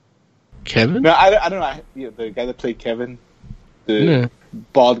 Kevin? No, I don't know. The guy that played Kevin, the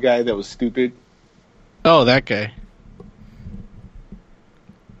bald guy that was stupid. Oh, that guy.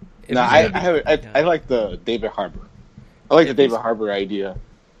 No, I like the David Harbour. I like the David Harbour idea.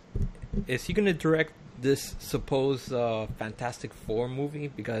 Is he going to direct this supposed Fantastic Four movie?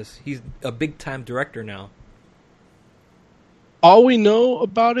 Because he's a big-time director now. All we know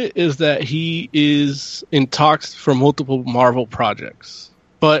about it is that he is in talks for multiple Marvel projects.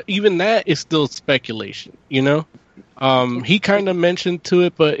 But even that is still speculation, you know? He kind of mentioned to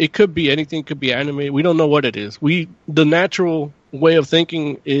it, but it could be anything. It could be animated. We don't know what it is. The natural way of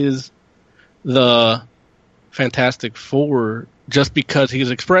thinking is the Fantastic Four, just because he's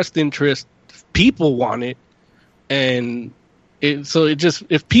expressed interest, people want it, and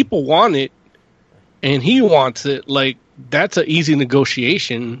if people want it and he wants it, like, that's an easy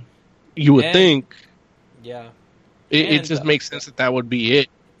negotiation, you would think. Yeah. It just makes sense that would be it.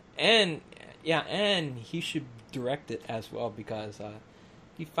 And he should direct it as well, because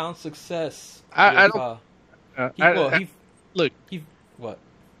he found success. What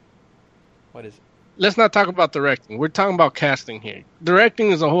is it? Let's not talk about directing. We're talking about casting here.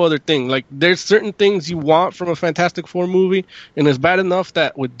 Directing is a whole other thing. Like, there's certain things you want from a Fantastic Four movie, and it's bad enough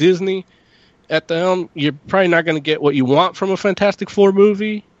that with Disney at the helm, you're probably not going to get what you want from a Fantastic Four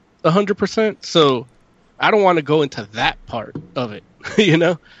movie 100%. So I don't want to go into that part of it. You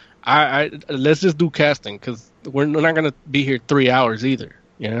know, I let's just do casting, because we're not going to be here 3 hours either.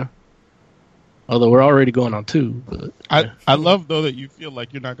 You know, although we're already going on 2. But I love though that you feel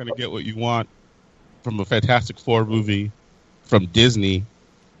like you're not going to get what you want from a Fantastic Four movie from Disney,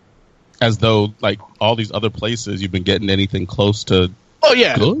 as though like all these other places you've been getting anything close to. Oh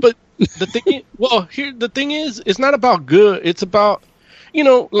yeah, good? But the thing is, it's not about good. It's about,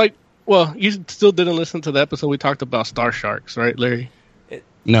 you still didn't listen to the episode we talked about Star Sharks, right, Larry?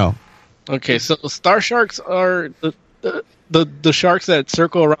 No. Okay, so Star Sharks are the sharks that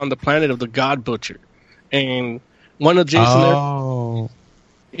circle around the planet of the God Butcher, and one of Jason. Oh.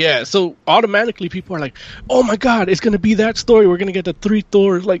 Yeah, so automatically people are like, "Oh my God, it's gonna be that story. We're gonna get the 3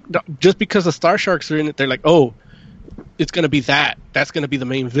 Thors." Like, just because the Star Sharks are in it, they're like, "Oh, it's gonna be that. That's gonna be the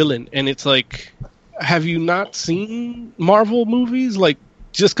main villain." And it's like, have you not seen Marvel movies? Like,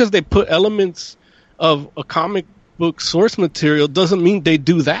 just because they put elements of a comic book source material doesn't mean they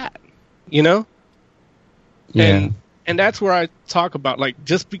do that. You know? Yeah. And that's where I talk about, like,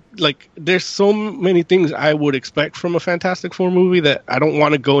 there's so many things I would expect from a Fantastic Four movie that I don't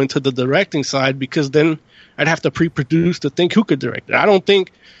want to go into the directing side, because then I'd have to pre-produce to think who could direct it. I don't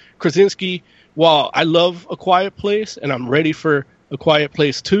think Krasinski, while I love A Quiet Place and I'm ready for A Quiet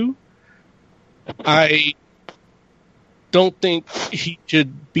Place 2, I don't think he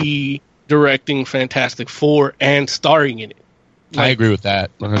should be directing Fantastic Four and starring in it. I agree with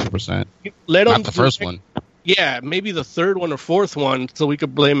that 100%. Let him Not the first one. Yeah, maybe the 3rd one or 4th one, so we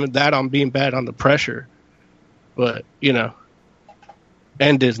could blame that on being bad on the pressure. But, you know.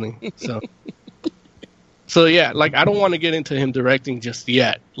 and Disney. So yeah, like I don't want to get into him directing just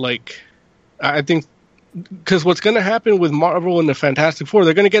yet. Like I think because what's going to happen with Marvel and the Fantastic Four,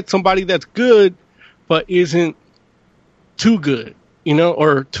 they're going to get somebody that's good, but isn't too good,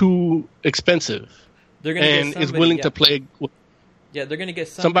 or too expensive. They're going to get somebody, is willing to play. Yeah, they're going to get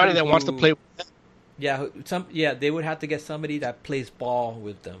somebody that wants to play. Yeah, they would have to get somebody that plays ball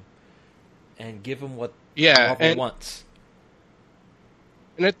with them, and give them what Marvel wants.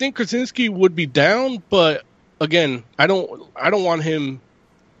 And I think Krasinski would be down, but again, I don't want him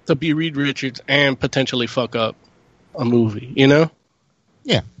to be Reed Richards and potentially fuck up a movie,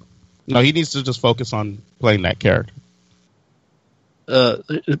 Yeah. No, he needs to just focus on playing that character.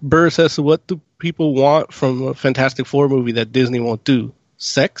 Burr says, what do people want from a Fantastic Four movie that Disney won't do?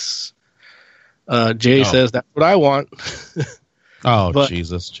 Sex? Jay says, that's what I want. Oh, but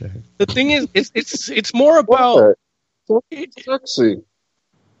Jesus, Jay. The thing is, it's more about... Sexy.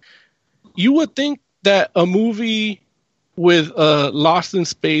 You would think that a movie with a Lost in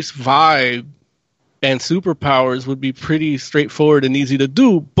Space vibe and superpowers would be pretty straightforward and easy to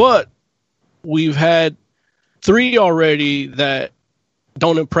do, but we've had 3 already that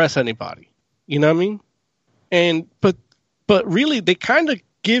don't impress anybody. You know what I mean? And but really, they kind of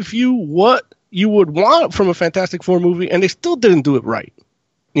give you what you would want from a Fantastic Four movie, and they still didn't do it right.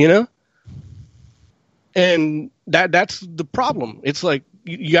 And that's the problem. It's like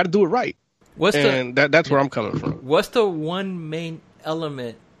you got to do it right. That's where I'm coming from. What's the one main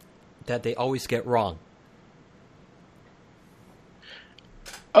element that they always get wrong?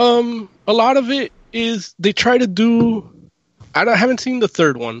 A lot of it is they try to do. I haven't seen the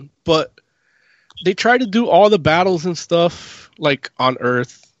third one, but they try to do all the battles and stuff like on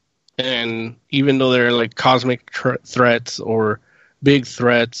Earth, and even though they're like cosmic threats or big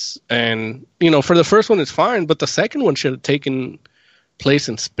threats, and for the first one it's fine, but the second one should have taken place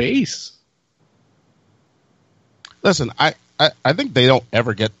in space. Listen, I think they don't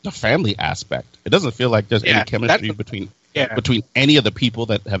ever get the family aspect. It doesn't feel like there's any chemistry between any of the people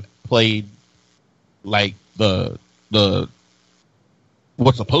that have played like the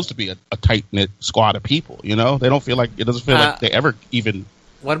what's supposed to be a tight knit squad of people. They don't feel like it doesn't feel like they ever even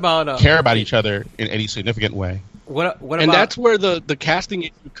care about each other in any significant way. What and about, that's where the casting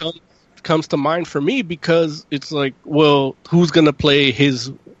issue comes to mind for me, because it's like, well, who's gonna play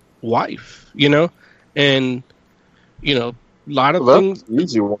his wife? And a lot of things.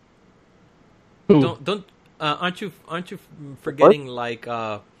 Easy one. Aren't you forgetting like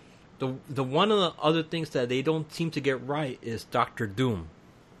the one of the other things that they don't seem to get right is Dr. Doom.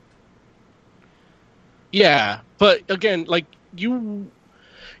 Yeah, but again, like you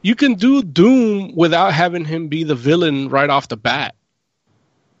can do Doom without having him be the villain right off the bat.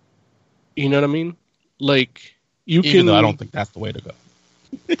 You know what I mean? Like Even though I don't think that's the way to go.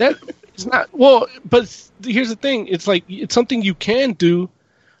 That it's not well, but here's the thing: it's like it's something you can do,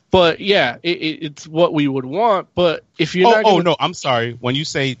 but yeah, it's what we would want. But if you're not, no, I'm sorry. When you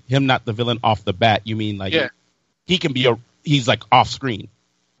say him not the villain off the bat, you mean like he can be he's like off screen,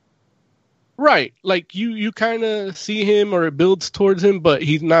 right? Like you kind of see him or it builds towards him, but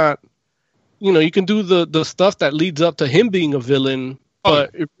he's not. You can do the stuff that leads up to him being a villain,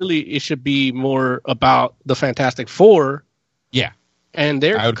 but it should be more about the Fantastic Four. Yeah. And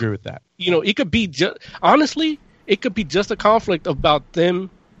I would agree with that. It could be honestly, it could be just a conflict about them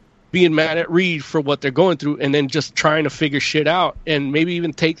being mad at Reed for what they're going through, and then just trying to figure shit out, and maybe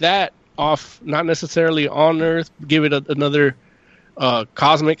even take that off, not necessarily on Earth, give it another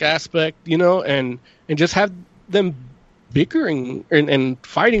cosmic aspect, and just have them bickering and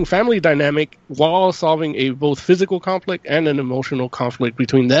fighting family dynamic while solving a both physical conflict and an emotional conflict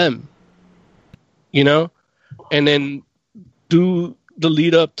between them. And then do the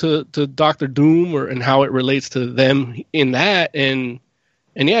lead up to Dr. Doom and how it relates to them in that, and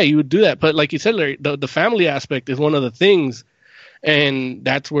yeah, you would do that. But like you said, Larry, the family aspect is one of the things, and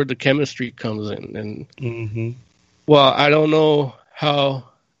that's where the chemistry comes in. And well, I don't know how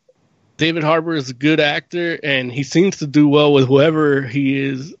David Harbour is a good actor, and he seems to do well with whoever he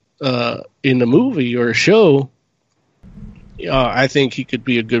is in the movie or a show. I think he could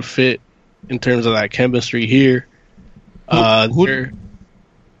be a good fit in terms of that chemistry here.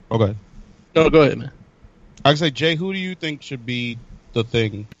 Okay. No, go ahead, man. I'd say, Jay, who do you think should be the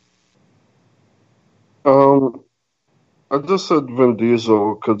Thing? I just said Vin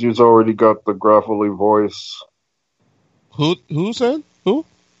Diesel because he's already got the gravelly voice. Who said? Who?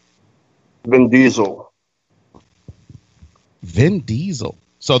 Vin Diesel. Vin Diesel.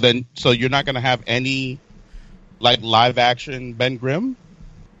 So you're not going to have any like live action Ben Grimm?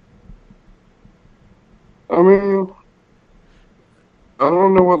 I mean, I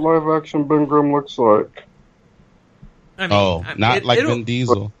don't know what live action Ben Grimm looks like. I mean, not like Vin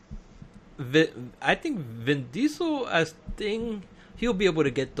Diesel. I think Vin Diesel as Sting, he'll be able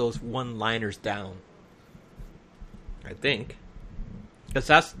to get those one-liners down. I think, because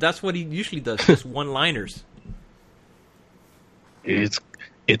that's what he usually does, just one-liners. It's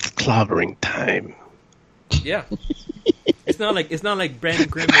clobbering time. Yeah, it's not like Brandon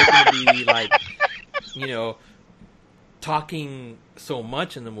Grimm is going to be like, talking so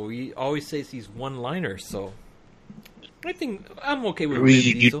much in the movie. He always says these one-liners, so I think I'm okay with Reed,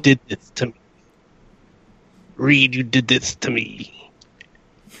 Vin Diesel. you did this to me. Reed, you did this to me.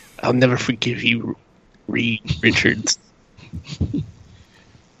 I'll never forgive you, Reed Richards.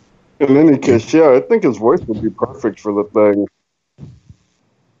 In any case, yeah, I think his voice would be perfect for the thing.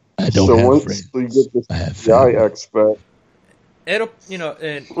 I don't so have once friends. you get this I have guy family. expert, It'll,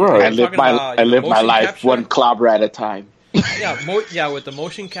 and Right. I live my motion life capture. one clobber at a time. With the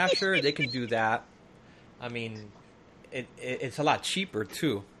motion capture, they can do that. I mean, it's a lot cheaper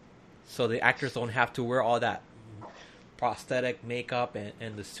too, so the actors don't have to wear all that prosthetic makeup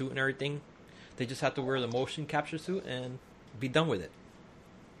and the suit and everything. They just have to wear the motion capture suit and be done with it.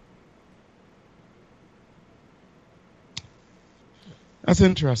 That's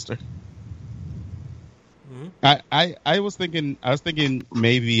interesting. Mm-hmm. I was thinking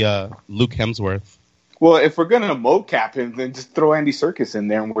maybe Luke Hemsworth. Well, if we're gonna mocap him, then just throw Andy Serkis in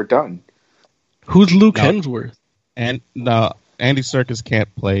there and we're done. Who's Luke Hemsworth? And no, Andy Serkis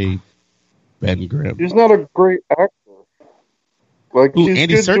can't play Ben Grimm. he's not a great actor. Like Who, he's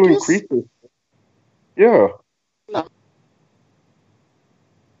Andy good doing Serkis? creatures. Yeah,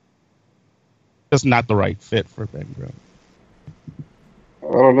 That's not the right fit for Ben Grimm.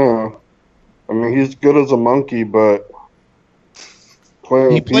 I don't know. I mean, he's good as a monkey, but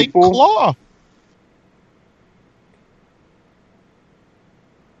playing He played people. Claw.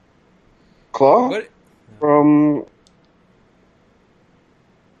 Claw What? from.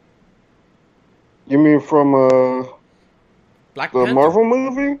 You mean from Black the Panther. Marvel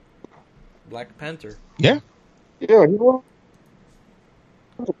movie? Black Panther. Yeah. Yeah, he was.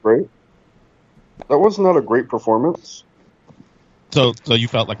 That was great. That was not a great performance. So you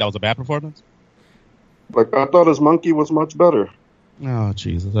felt like that was a bad performance? Like I thought his monkey was much better. Oh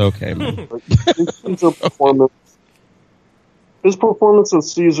Jesus. Okay, man. Like, his performance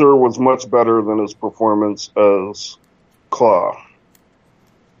as Caesar was much better than his performance as Claw.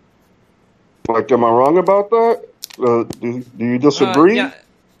 Like, am I wrong about that? Do you disagree? Yeah.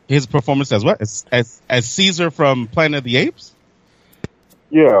 His performance as what? As Caesar from Planet of the Apes?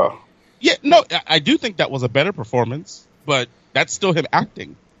 Yeah. Yeah, no, I do think that was a better performance, but that's still him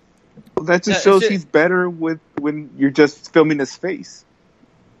acting. Well, that just Yeah, shows it's- he's better with when you're just filming his face.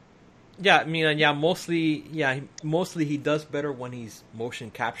 Yeah, I mean, mostly he does better when he's motion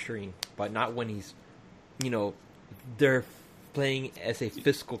capturing, but not when he's, they're playing as a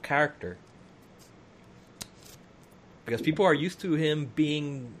physical character. Because people are used to him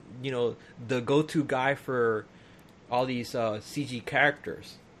being, the go-to guy for all these CG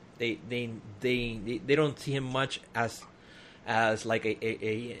characters. They don't see him much as like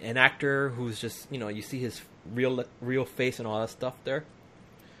an actor who's just, you see his real face and all that stuff there.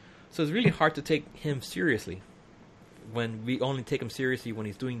 So it's really hard to take him seriously when we only take him seriously when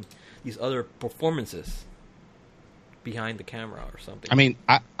he's doing these other performances behind the camera or something. I mean,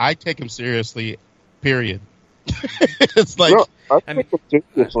 I take him seriously, period. It's like, No, I I took it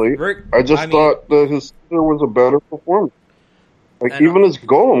seriously. Rick- I just mean, thought that his Caesar was a better performance. Like, And, even his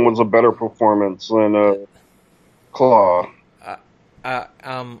Golem was a better performance than Claw.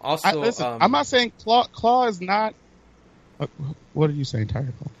 also, listen, I'm not saying Claw is not. What are you saying,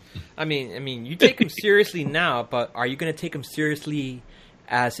 Tiger Claw? I mean, you take him seriously now, but are you going to take him seriously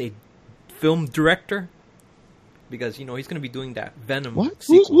as a film director? Because he's going to be doing that Venom What?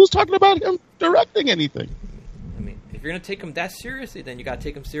 sequel. Who's talking about him directing anything? I mean, if you're going to take him that seriously, then you got to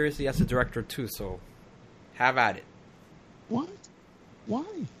take him seriously as a director too. So, have at it. What? Why?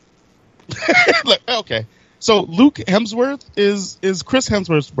 Like, okay, so Luke Hemsworth is Chris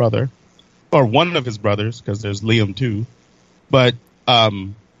Hemsworth's brother, or one of his brothers, because there's Liam too. But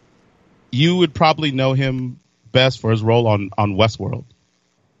you would probably know him best for his role on Westworld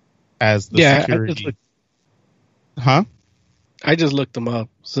as the security. I just looked him up,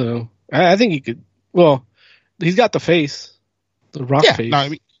 so I think he could. Well, he's got the face, the rock face. No, I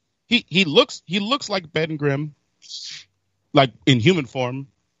mean he looks like Ben Grimm, like in human form,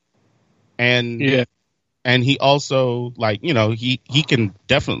 and and he also he can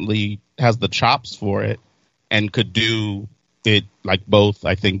definitely has the chops for it, and could do it like both.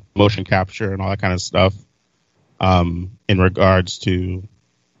 I think motion capture and all that kind of stuff. in regards to,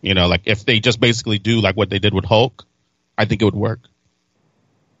 like if they just basically do like what they did with Hulk, I think it would work.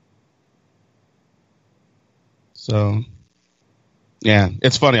 So, yeah,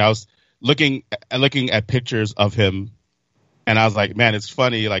 it's funny. I was looking at pictures of him, and I was like, man, it's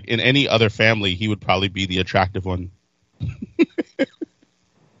funny. Like in any other family, he would probably be the attractive one.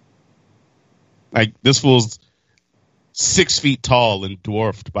 Like this fool's 6 feet tall and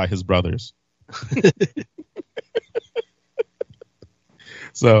dwarfed by his brothers.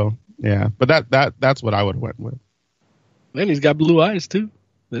 So yeah, but that's what I would have went with. Man, he's got blue eyes too.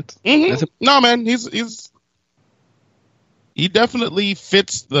 That's no, man. He definitely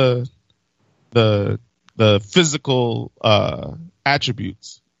fits the physical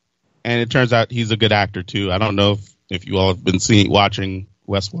attributes, and it turns out he's a good actor too. I don't know if you all have been watching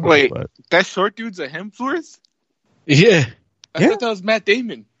Westworld. Wait, but that short dude's a Hemsworth? Yeah. I thought that was Matt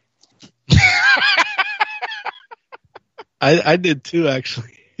Damon. I did too,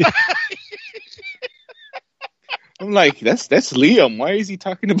 actually. I'm like, that's Liam. Why is he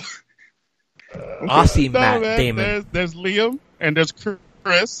talking about Aussie Matt Damon? There's Liam, and there's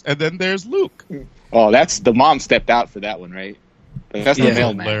Chris, and then there's Luke. Oh, that's the mom stepped out for that one, right? That's the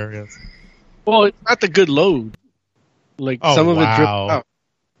mailman. Hilarious. Well, it's not the good load. Like some of it dripped out.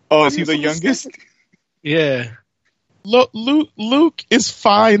 Oh, is he the youngest? Yeah. Luke is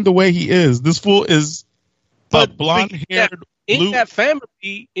fine the way he is. This fool is a blonde-haired in Luke. that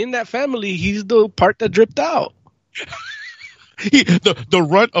family, he's the part that dripped out. The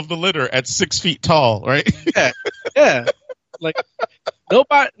runt of the litter at 6 feet tall, right? Yeah. Like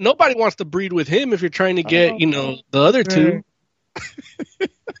nobody wants to breed with him if you're trying to get, the other two.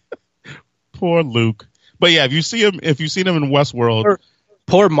 Poor Luke. But yeah, if you've seen him in Westworld,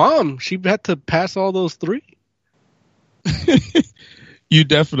 poor mom, she had to pass all those three. you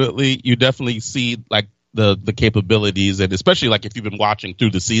definitely see like the capabilities, and especially like if you've been watching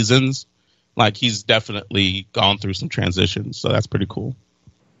through the seasons, like he's definitely gone through some transitions, so that's pretty cool.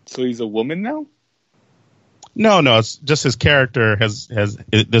 So he's a woman now? No, it's just his character has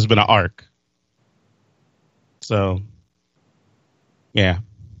there's been an arc. So yeah.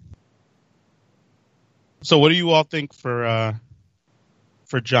 So what do you all think for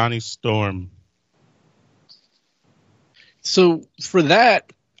Johnny Storm? So for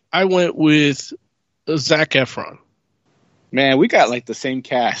that, I went with Zac Efron. Man, we got like the same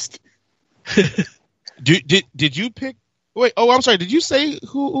cast. Did you pick? Wait, oh, I'm sorry. Did you say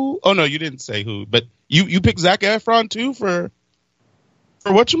who? Oh no, you didn't say who. But you picked Zac Efron too for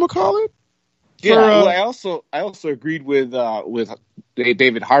whatchamacallit? Yeah, well, I also agreed with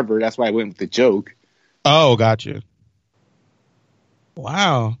David Harbour. That's why I went with the joke. Oh, gotcha.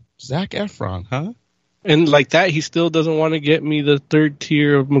 Wow, Zac Efron, huh? And like that, he still doesn't want to get me the third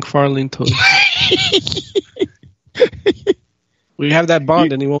tier of McFarlane toys. We have that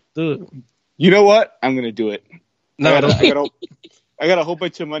bond, and he won't do it. You know what? I'm gonna do it. No, I got a whole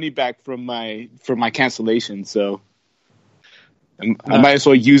bunch of money back from my cancellation, so I might as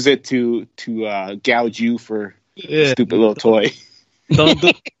well use it to gouge you for a stupid little toy. Don't do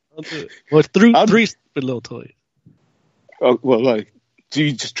it. Well, three stupid little toys. Oh well, look,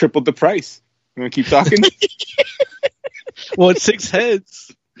 you just tripled the price. You want to keep talking? Well, it's 6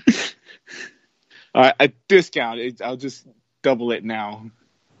 heads. I discount it. I'll just double it now.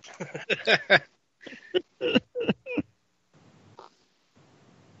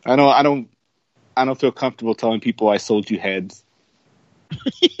 I don't feel comfortable telling people I sold you heads.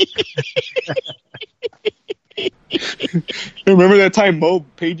 Remember that time Mo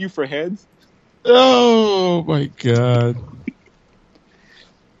paid you for heads? Oh my god.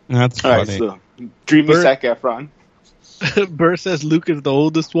 That's funny. All right, so dreamy Zac Efron. Burr says Luke is the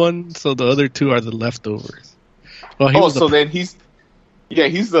oldest one, so the other two are the leftovers. Well, then he's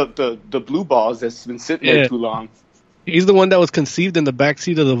the blue balls that's been sitting there too long. He's the one that was conceived in the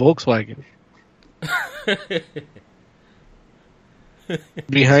backseat of the Volkswagen.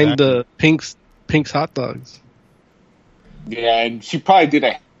 Behind the Pink's hot dogs. Yeah, and she probably did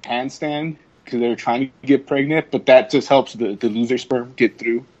a handstand because they were trying to get pregnant, but that just helps the loser sperm get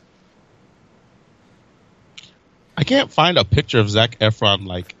through. I can't find a picture of Zac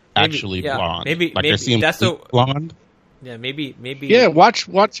Efron actually blonde. Maybe that's blonde. Yeah, maybe. Yeah, watch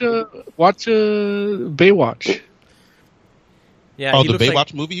Baywatch. Yeah, the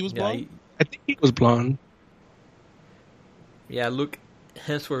Baywatch movie he was blonde? I think he was blonde. Yeah, Luke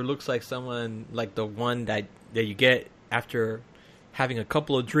Hemsworth looks like someone like the one that you get after having a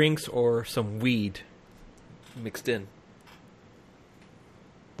couple of drinks or some weed mixed in.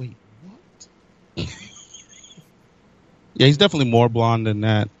 Wait, what? Yeah, he's definitely more blonde than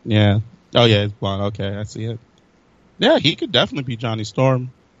that. Yeah. Oh, yeah, he's blonde. Okay, I see it. Yeah, he could definitely be Johnny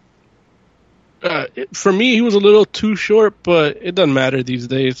Storm. For me, he was a little too short, but it doesn't matter these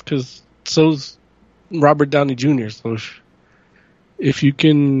days because so's Robert Downey Jr. So if you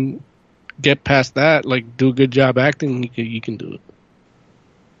can get past that, like do a good job acting, you can do it.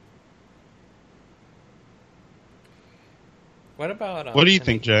 What about? What do you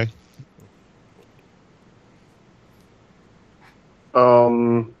think, Jay?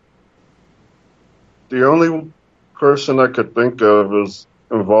 The only person I could think of is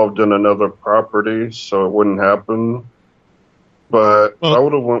involved in another property, so it wouldn't happen. But I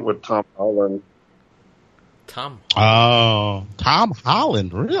would have went with Tom Holland. Tom. Oh, Tom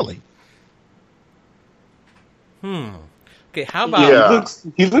Holland, really? Okay, how about? Yeah.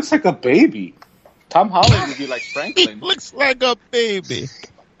 He looks like a baby. Tom Holland would be like He Franklin. looks like a baby.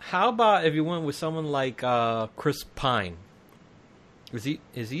 How about if you went with someone like Chris Pine?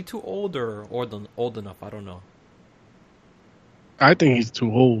 Is he too old or old enough? I don't know. I think he's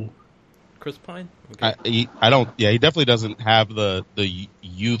too old. Chris Pine? Okay. I don't. Yeah, he definitely doesn't have the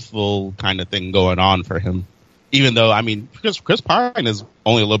youthful kind of thing going on for him. Even though, I mean, Chris Pine is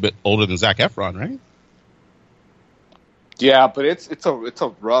only a little bit older than Zac Efron, right? Yeah, but it's a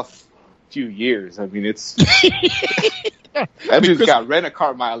rough few years. I mean, it's that dude's got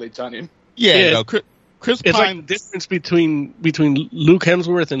rent-a-car mileage on him. Yeah, no, Chris It's Pine. like the difference between Luke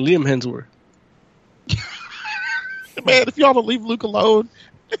Hemsworth and Liam Hemsworth. Man, if y'all don't leave Luke alone.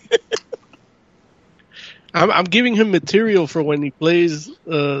 I'm giving him material for when he plays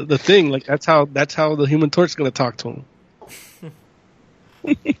the Thing. Like that's how the Human Torch is going to talk to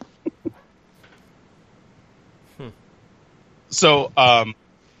him. So,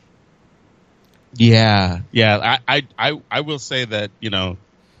 yeah. I will say that, you know,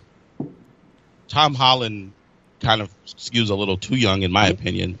 Tom Holland kind of skews a little too young in my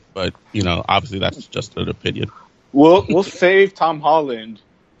opinion, but you know, obviously that's just an opinion. We'll save Tom Holland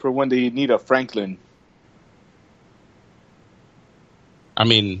for when they need a Franklin. I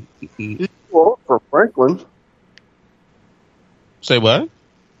mean, He's too old for Franklin. say what?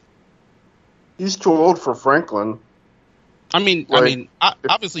 He's too old for Franklin. I mean,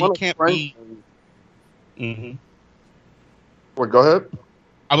 obviously you can't be. Mm-hmm. Well, go ahead.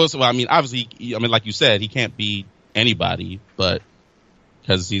 Obviously, like you said, he can't be anybody, but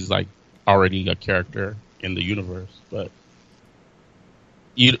because he's like already a character in the universe. But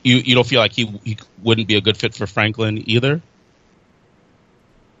you don't feel like he wouldn't be a good fit for Franklin either?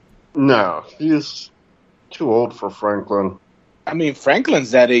 No, he's too old for Franklin. I mean,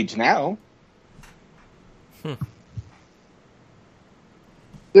 Franklin's that age now.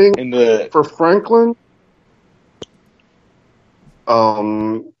 For Franklin,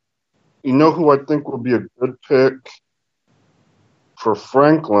 you know who I think would be a good pick for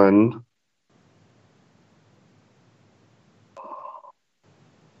Franklin?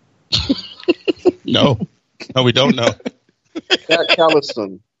 No, we don't know. Zach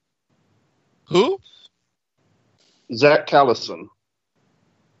Callison. Who? Zach Callison.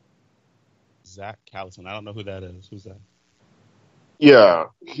 Zach Callison. I don't know who that is. Who's that? Yeah,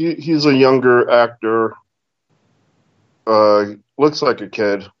 he's a younger actor. Looks like a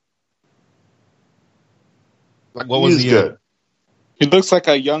kid. What was he's he? Good. He looks like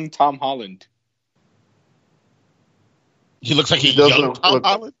a young Tom Holland. He looks like a doesn't young Tom look-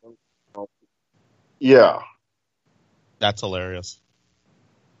 Holland? Yeah. That's hilarious.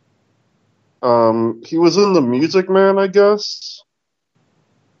 He was in The Music Man, I guess.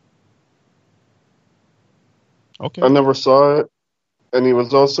 Okay. I never saw it. And he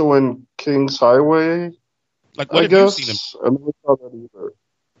was also in King's Highway. Like, what I have guess. you seen him? I never saw that either.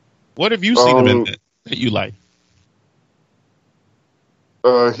 What have you seen him in that you like?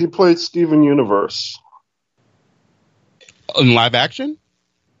 He played Steven Universe. In live action?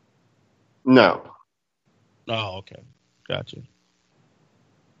 No. Oh, okay. Gotcha.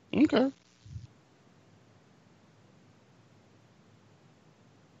 Okay.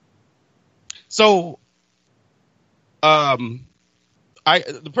 So, the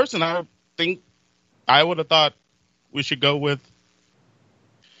person I think I would have thought we should go with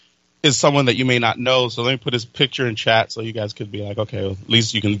is someone that you may not know. So let me put his picture in chat so you guys could be like, okay, well, at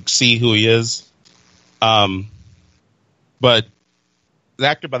least you can see who he is. But the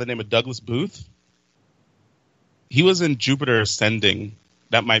actor by the name of Douglas Booth, he was in Jupiter Ascending.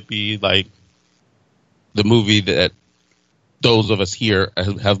 That might be like the movie that those of us here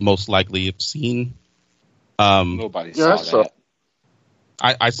have most likely seen. Nobody saw that.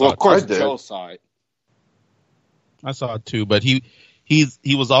 I saw Well, of course, I did. Joe saw it. I saw it too, but he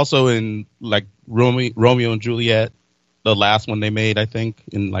was also in like Romeo and Juliet, the last one they made, I think,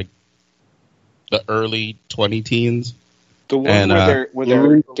 in like the early 20 teens. The one And, where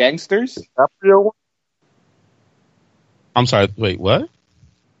they're gangsters. DiCaprio one? I'm sorry. Wait, what?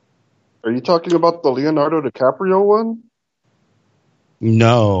 Are you talking about the Leonardo DiCaprio one?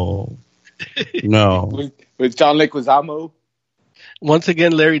 No. No. With John Leguizamo. Once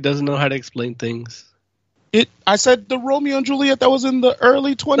again, Larry doesn't know how to explain things. I said the Romeo and Juliet that was in the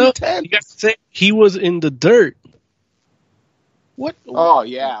early 2010s. You got to say he was in the dirt. What? Oh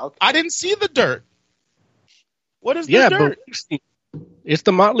yeah, okay. I didn't see the dirt. What is the dirt? But it's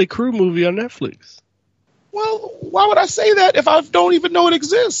the Motley Crue movie on Netflix. Well, why would I say that if I don't even know it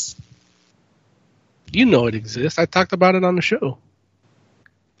exists? You know it exists. I talked about it on the show.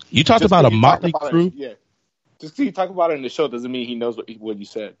 You talked about a Motley Crue? Yeah. Just because you talk about it in the show doesn't mean he knows what you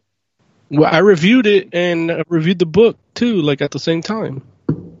said. Well, I reviewed it and I reviewed the book too, like at the same time.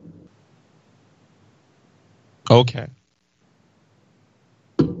 Okay.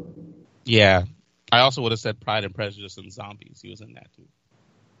 Yeah. I also would have said Pride and Prejudice and Zombies. He was in that too.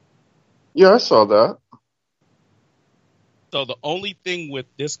 Yeah, I saw that. So the only thing with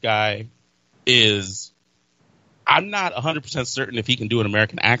this guy is I'm not 100% certain if he can do an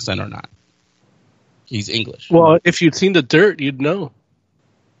American accent or not. He's English. Well, if you'd seen the dirt, you'd know.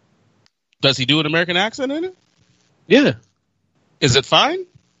 Does he do an American accent in it? Yeah. Is it fine?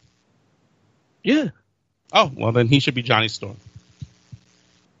 Yeah. Oh, well, then he should be Johnny Storm.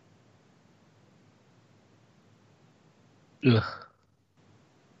 Ugh.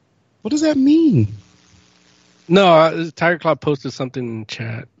 What does that mean? No, Tiger Claw posted something in the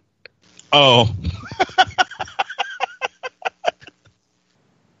chat. Oh.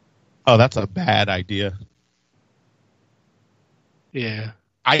 Oh, that's a bad idea. Yeah.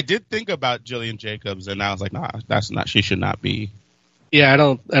 I did think about Jillian Jacobs, and I was like, nah, she should not be.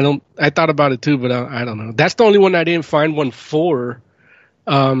 Yeah, I thought about it too, but I don't know. That's the only one I didn't find one for.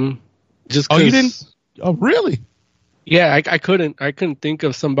 Just oh, you didn't? Oh, really? Yeah, I couldn't think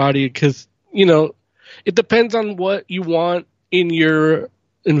of somebody because, you know, it depends on what you want in your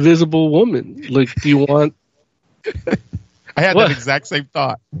Invisible Woman. Like, do you want... I had that exact same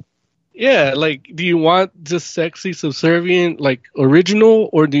thought. Yeah, like, do you want just sexy, subservient, like, original,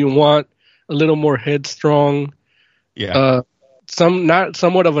 or do you want a little more headstrong? Yeah. Not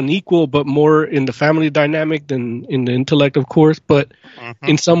somewhat of an equal, but more in the family dynamic than in the intellect, of course, but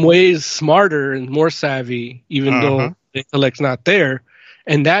in some ways smarter and more savvy, even though the intellect's not there.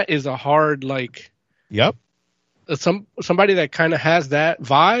 And that is a hard, like... Yep. Somebody that kind of has that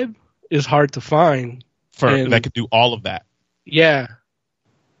vibe is hard to find. That could do all of that. Yeah.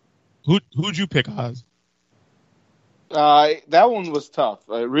 Who'd you pick, Oz? That one was tough.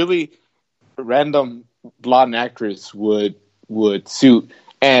 Really, a random blonde actress would suit.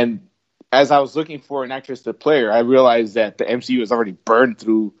 And as I was looking for an actress to play her, I realized that the MCU has already burned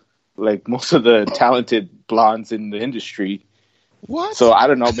through like most of the talented blondes in the industry. What? So I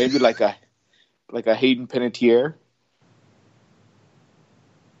don't know, maybe like a Hayden Panettiere.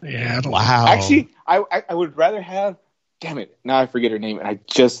 Yeah. Wow. Actually, I would rather have. Damn it! Now I forget her name, and I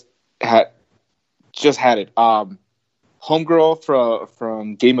just had it. Homegirl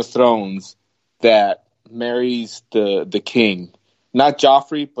from Game of Thrones that marries the king, not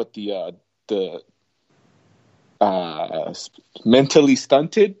Joffrey, but the mentally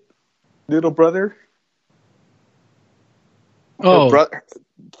stunted little brother. Oh,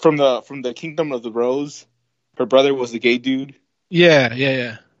 from the Kingdom of the Rose, her brother was the gay dude.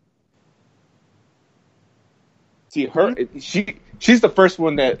 Yeah. See, she's the first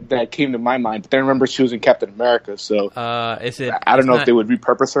one that came to my mind. But then I remember she was in Captain America, so is it? I don't know if they would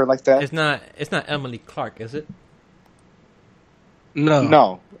repurpose her like that. It's not Emily Clark, is it?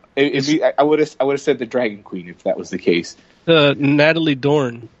 No. I would have said the Dragon Queen if that was the case. Natalie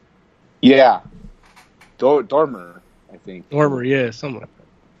Dormer. Yeah, Dormer, I think. Dormer, yeah, something like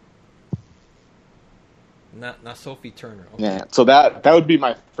that. Not Sophie Turner. Okay. Yeah, so that would be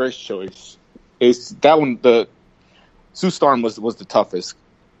my first choice. It's that one. The Sue Storm was the toughest.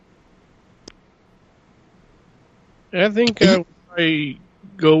 I think I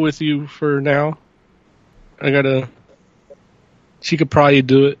go with you for now. She could probably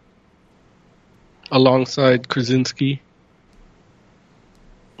do it alongside Krasinski.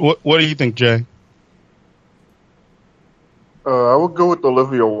 What do you think, Jay? I would go with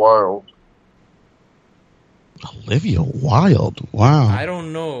Olivia Wilde. Olivia Wilde. Wow. I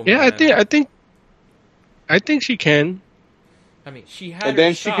don't know. Yeah, man. I think she can. I mean, she had. And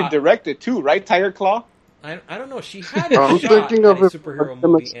then she can direct it too, right, Tiger Claw? I don't know. She had a I'm shot thinking at of a it superhero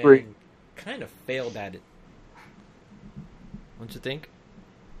from movie Chemistry. and kind of failed at it. Don't you think?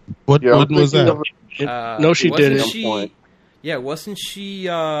 What Yeah, I'm was thinking that? of it. No, she wasn't didn't. She, yeah, wasn't she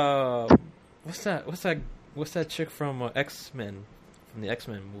what's that chick from X-Men, from the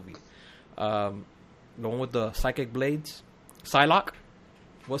X-Men movie? The one with the psychic blades? Psylocke?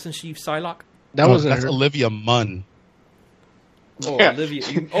 Wasn't she Psylocke? That's Olivia Munn. Oh, Yeah. Olivia.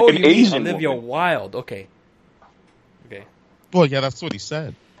 You An mean Asian Olivia woman. Wilde. Okay. Well, yeah, that's what he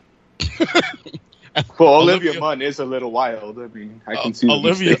said. Well, Olivia Munn is a little wild. I mean, I can see the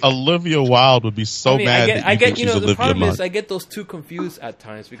mistake. Olivia Wilde would be so mad that I you get, think she's the Olivia problem Munn. is I get those two confused at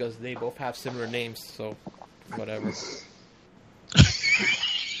times because they both have similar names. So, whatever.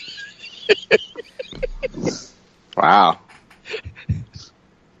 Wow.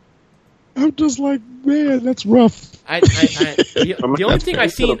 I'm just like, man, that's rough. The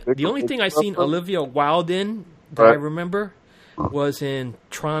only thing I seen Olivia Wilde in that I remember was in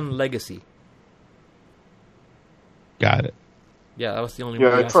Tron Legacy. Got it. Yeah, that was the only Yeah,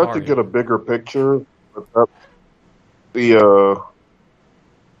 movie I saw tried to her get in. a bigger picture, but that's the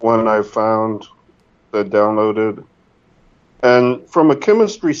one I found that downloaded. And from a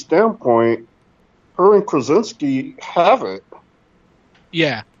chemistry standpoint, her and Krasinski have it.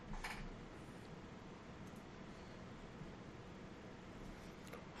 Yeah.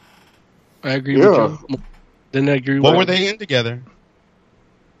 I agree with you. Then I agree with What were they in together?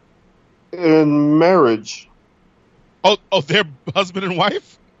 In marriage. Oh, they're husband and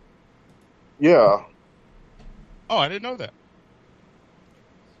wife? Yeah. Oh, I didn't know that.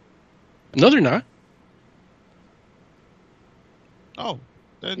 No, they're not. Oh.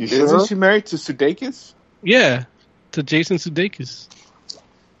 Then, You sure? Isn't she married to Sudeikis? Yeah, to Jason Sudeikis.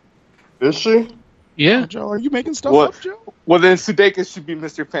 Is she? Yeah. Joe, are you making stuff What? up, Joe? Well, then Sudeikis should be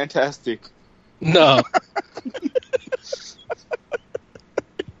Mr. Fantastic. No.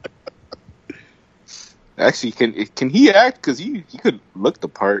 Actually, can he act? Because he could look the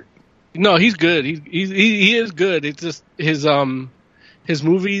part. No, he's good. He is good. It's just his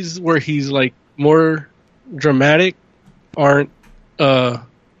movies where he's like more dramatic aren't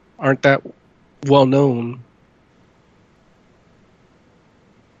that well known.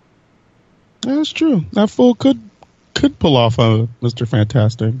 That's true. That fool could pull off Mr.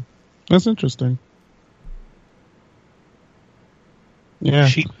 Fantastic. That's interesting. Yeah.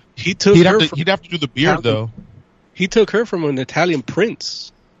 He took He'd her have to do the beard though. He took her from an Italian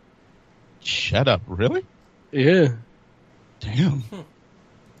prince. Shut up, really? Yeah. Damn.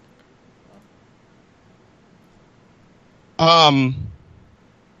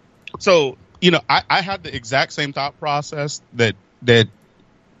 So, I had the exact same thought process that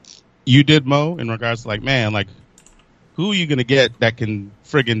you did, Mo, in regards to like, man, like, who are you going to get that can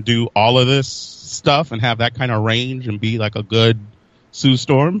friggin' do all of this stuff and have that kind of range and be like a good Sue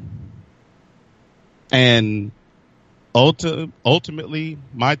Storm? And ultimately,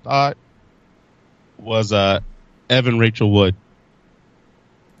 my thought was Evan Rachel Wood.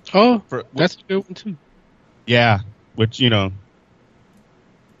 Oh, that's a good one too. Yeah, which she's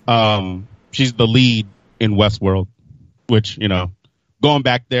the lead in Westworld, which going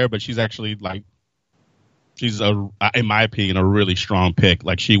back there, but she's actually like she's in my opinion a really strong pick.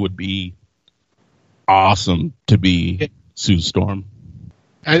 Like she would be awesome to be Sue Storm.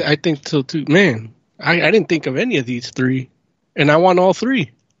 I think so too. Man, I didn't think of any of these three, and I want all three.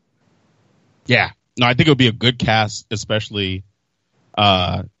 Yeah, no, I think it would be a good cast, especially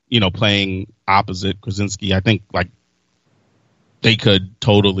playing opposite Krasinski. I think like they could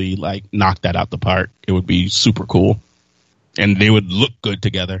totally like knock that out the park. It would be super cool, and they would look good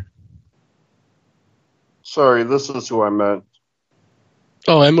together. Sorry, this is who I meant.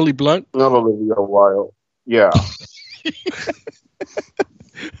 Oh, Emily Blunt? Not Olivia Wilde. Yeah.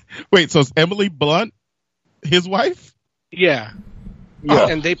 Wait, so is Emily Blunt his wife? Yeah. Yeah.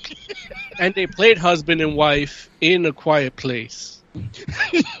 And they played husband and wife in A Quiet Place.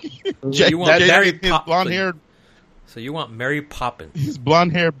 You want Mary his blonde hair. So you want Mary Poppins? His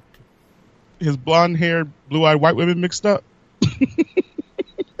blonde hair, blue-eyed white women mixed up.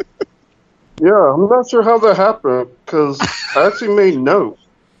 Yeah, I'm not sure how that happened because I actually made notes.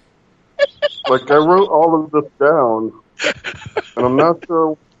 Like I wrote all of this down, and I'm not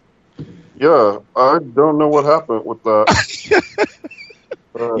sure. Yeah, I don't know what happened with that.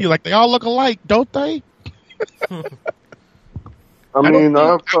 You're like, they all look alike, don't they? I mean, I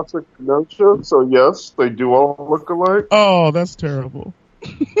have classic notion, so yes, they do all look alike. Oh, that's terrible.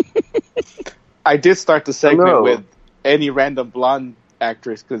 I did start the I segment know. with any random blonde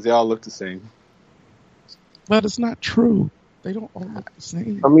actress because they all look the same. But it's not true. They don't all look the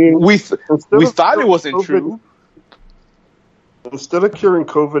same. I mean, We instead of thought it wasn't COVID true. Instead of curing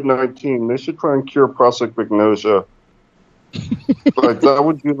COVID-19, they should try and cure prosopagnosia. Like that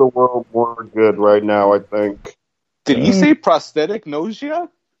would do the world more good right now, I think. Did you say prosthetic nausea?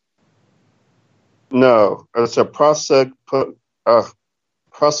 No, it's a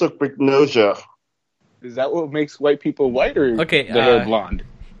prosopagnosia. Is that what makes white people white, or Okay, the hair blonde?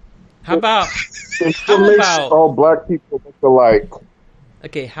 How about It makes all black people look alike.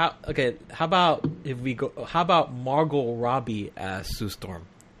 how about if we go? How about Margot Robbie as Sue Storm?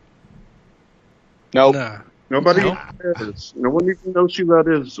 Nope. Nah. Nobody No? cares. No one even knows who that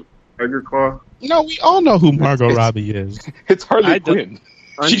is. Tiger Claw. No, we all know who Margot Robbie is. It's Harley I don't- Quinn.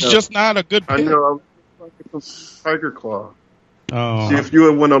 She's just not a good I pick. know. I was talking to Tiger Claw. Oh. See, if you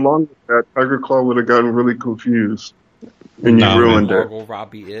had went along with that, Tiger Claw would have gotten really confused, and Nah, you ruined it. Margot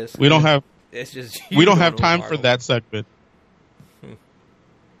Robbie is. We don't have It's just we don't have know time Margot. for that segment.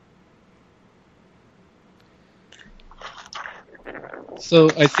 So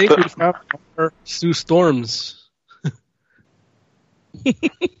I think we found our Sue Storms.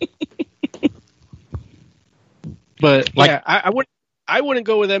 But Like- yeah, I wouldn't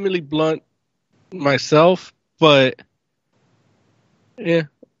go with Emily Blunt myself, but yeah,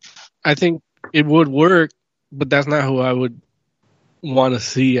 I think it would work, but that's not who I would want to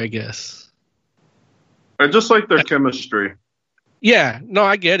see, I guess. I just like their chemistry. Yeah, no,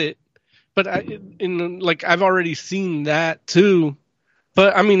 I get it, but I've already seen that too.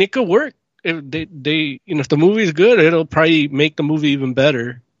 But I mean, it could work if they if the movie's good, it'll probably make the movie even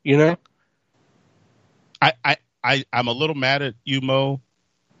better. You know? I'm a little mad at you, Mo,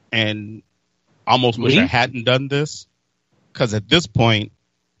 and almost wish Me? I hadn't done this, because at this point,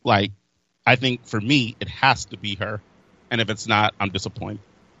 like, I think for me it has to be her, and if it's not, I'm disappointed.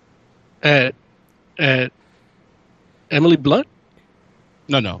 At Emily Blunt?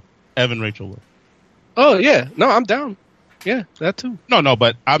 No, Evan Rachel Wood. Oh yeah, no, I'm down. Yeah, that too. No,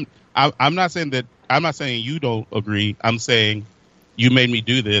 but I'm not saying that. I'm not saying you don't agree. I'm saying you made me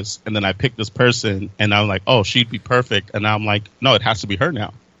do this, and then I picked this person, and I'm like, oh, she'd be perfect, and I'm like, no, it has to be her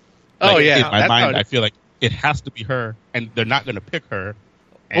now. Oh Like, yeah, in my that's mind, how I feel like it has to be her, and they're not going to pick her.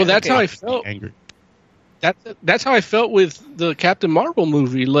 Well, that's how I I'd be felt. Angry. That's how I felt with the Captain Marvel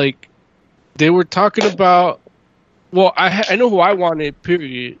movie. Like they were talking about. Well, I know who I wanted.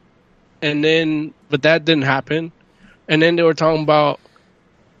 Period. And then, but that didn't happen. And then they were talking about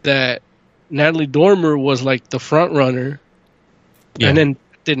that Natalie Dormer was like the front runner, Yeah. and then it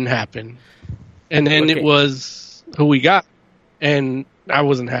didn't happen. And then Okay. it was who we got, and I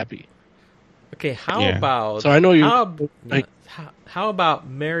wasn't happy. Okay, how Yeah. about? So I know you- Like, how about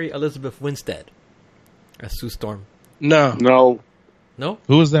Mary Elizabeth Winstead as Sue Storm? No, No, No,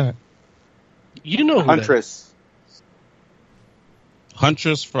 Who was that? you know who that is. Huntress,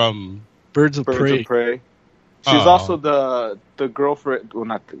 Huntress from. Birds of Birds Prey. of Prey. She's Oh. also the girlfriend. Well,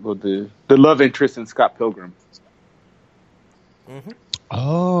 not the love interest in Scott Pilgrim.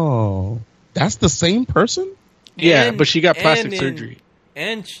 Oh, that's the same person. Yeah, And- but she got plastic and in- surgery.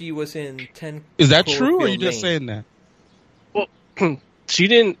 and she was in 10. Is that true, or are you Cloverfield just Lane. saying that? She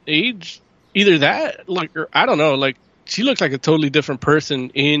didn't age either that or I don't know, like she looks like a totally different person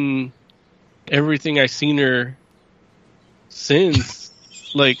in everything I've seen her since.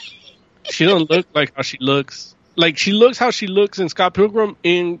 Like she don't look like how she looks. Like she looks how she looks in Scott Pilgrim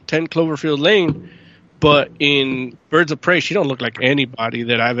in 10 Cloverfield Lane, but in Birds of Prey she don't look like anybody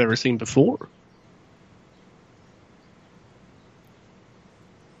that I've ever seen before.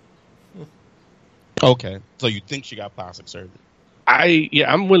 Okay, so you think she got plastic surgery?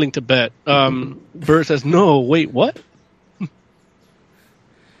 I'm willing to bet. Bert says, no, wait, what?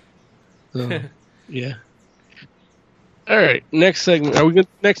 So, yeah. All right, next segment. Are we going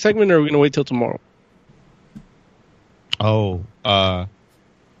next segment, or are we going to wait till tomorrow? Oh, Hellboy.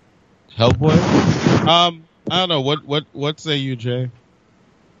 I don't know. What say you, Jay?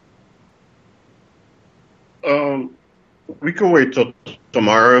 We can wait till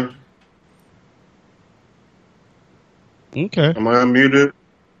tomorrow. Okay. Am I unmuted?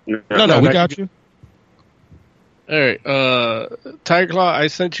 No, we got you. All right, Tiger Claw, I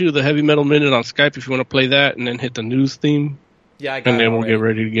sent you the Heavy Metal Minute on Skype if you want to play that, and then hit the news theme, Yeah, I got and it then we'll already. get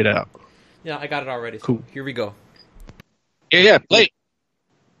ready to get out. Yeah, I got it already. So Cool. Here we go. Yeah, play.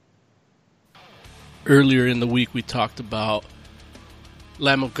 Earlier in the week, we talked about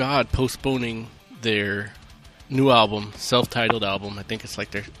Lamb of God postponing their new album, self-titled album. I think it's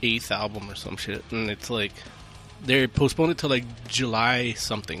like their 8th album or some shit, and it's like they're postponed it to like July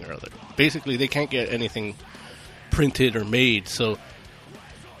something or other. Basically, they can't get anything printed or made, so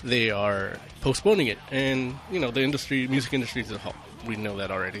they are postponing it. And you know, the industry, music industry as a whole, we know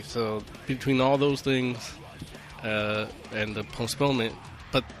that already. So between all those things and the postponement,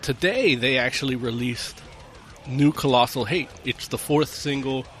 but today they actually released New Colossal Hate. It's the 4th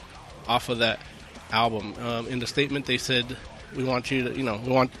single off of that album. In the statement, they said We want you to,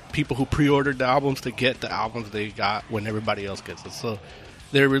 we want people who pre-ordered the albums to get the albums they got when everybody else gets it. So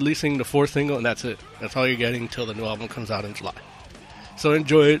they're releasing the 4th single, and that's it. That's all you're getting until the new album comes out in July. So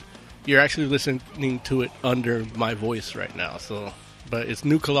enjoy it. You're actually listening to it under my voice right now. But it's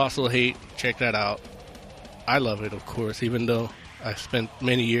New Colossal Hate. Check that out. I love it, of course, even though I spent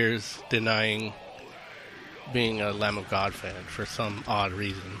many years denying being a Lamb of God fan for some odd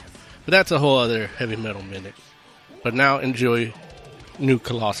reason. But that's a whole other Heavy Metal Minute. But now enjoy New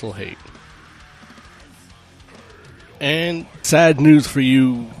Colossal Hate. And sad news for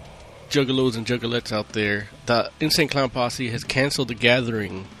you juggalos and juggalettes out there. The Insane Clown Posse has canceled the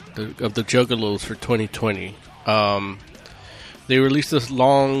gathering of the Juggalos for 2020. They released this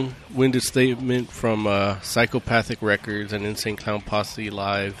long-winded statement from Psychopathic Records and Insane Clown Posse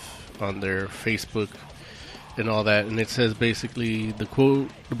Live on their Facebook and all that. And it says basically, the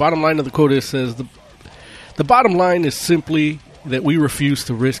bottom line of the quote says, the bottom line is simply that we refuse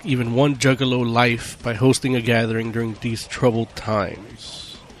to risk even one Juggalo life by hosting a gathering during these troubled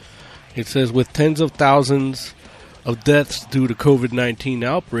times. It says, with tens of thousands of deaths due to COVID-19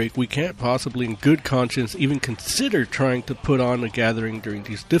 outbreak, we can't possibly in good conscience even consider trying to put on a gathering during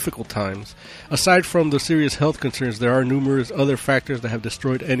these difficult times. Aside from the serious health concerns, there are numerous other factors that have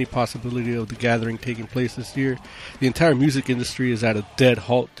destroyed any possibility of the gathering taking place this year. The entire music industry is at a dead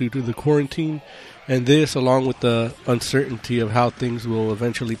halt due to the quarantine, and this, along with the uncertainty of how things will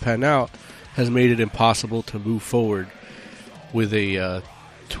eventually pan out, has made it impossible to move forward with a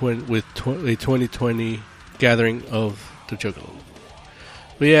 2020 gathering of the Juggalo.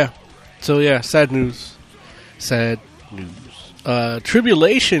 But sad news.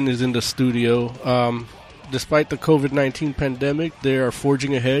 Tribulation is in the studio. Despite the COVID-19 pandemic, they are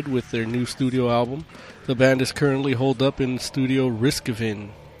forging ahead with their new studio album. The band is currently holed up in Studio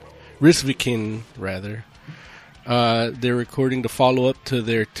Risvikin. They're recording the follow-up to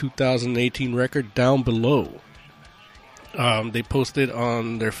their 2018 record, Down Below. They posted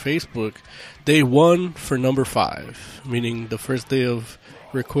on their Facebook, day 1 for number 5, meaning the first day of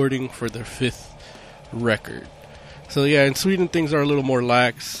recording for their 5th record. So yeah, in Sweden things are a little more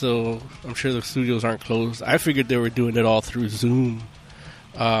lax, so I'm sure the studios aren't closed. I figured they were doing it all through Zoom.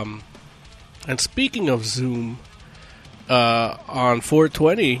 And speaking of Zoom, on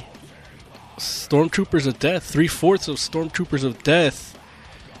 420, Stormtroopers of Death, 3/4 of Stormtroopers of Death,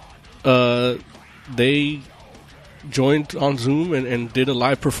 they joined on Zoom and did a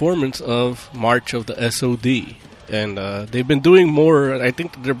live performance of March of the SOD. And they've been doing more. I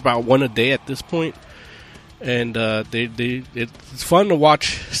think they're about one a day at this point. And it's fun to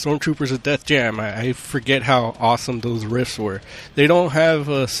watch Stormtroopers of Death jam. I forget how awesome those riffs were. They don't have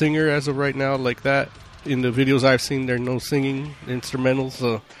a singer as of right now like that. In the videos I've seen, there are no singing instrumentals,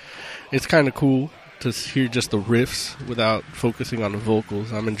 so it's kind of cool to hear just the riffs without focusing on the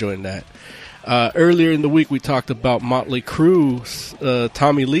vocals. I'm enjoying that. Earlier in the week, we talked about Motley Crue's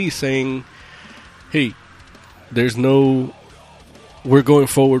Tommy Lee saying, hey, we're going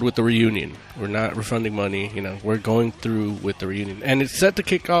forward with the reunion. We're not refunding money. We're going through with the reunion. And it's set to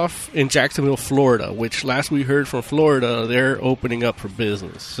kick off in Jacksonville, Florida, which last we heard from Florida, they're opening up for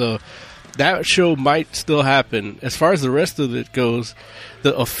business. So that show might still happen. As far as the rest of it goes,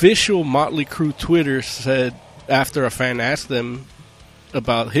 the official Motley Crue Twitter said, after a fan asked them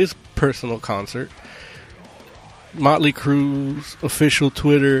about his personal concert, Motley Crue's official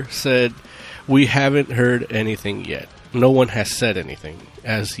Twitter said, we haven't heard anything yet. No one has said anything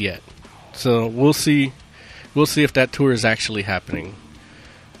as yet. So we'll see if that tour is actually happening.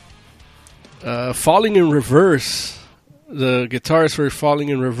 Falling in Reverse, the guitarist for Falling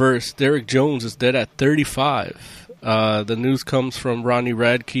in Reverse, Derek Jones, is dead at 35. The news comes from Ronnie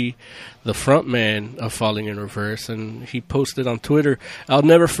Radke, the frontman of Falling in Reverse, and he posted on Twitter, I'll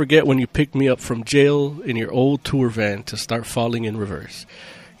never forget when you picked me up from jail in your old tour van to start Falling in Reverse.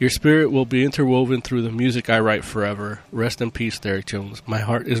 Your spirit will be interwoven through the music I write forever. Rest in peace, Derek Jones. My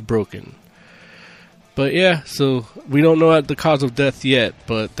heart is broken. But yeah, so we don't know the cause of death yet,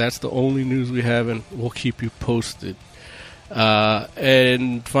 but that's the only news we have, and we'll keep you posted.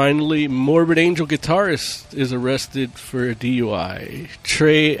 And finally, Morbid Angel guitarist is arrested for a DUI.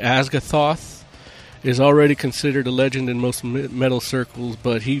 Trey Asgathoth is already considered a legend in most metal circles,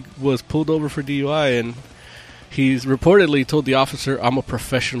 but he was pulled over for DUI, and he's reportedly told the officer, I'm a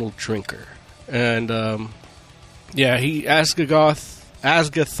professional drinker. And Asgathoth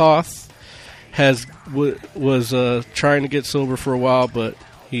was trying to get sober for a while, but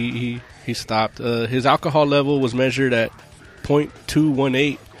he stopped. His alcohol level was measured at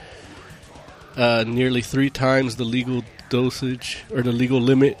 0.218, nearly 3 times the legal dosage or the legal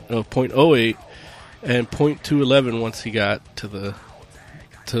limit of 0.08. and .211 once he got to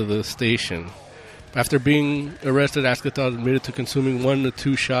the station. After being arrested, Asketal admitted to consuming 1 to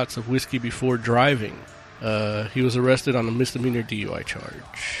 2 shots of whiskey before driving. He was arrested on a misdemeanor DUI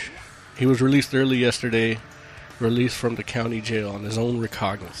charge. He was released early yesterday, released from the county jail on his own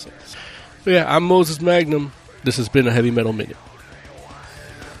recognizance. But yeah, I'm Moses Magnum. This has been a Heavy Metal Minute.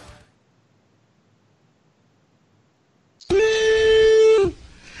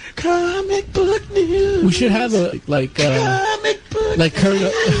 Comic book news. We should have a like current.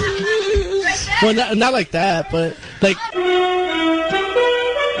 Well, not like that, but like.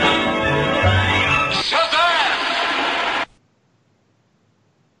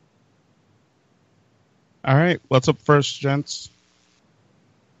 All right, what's up first, gents?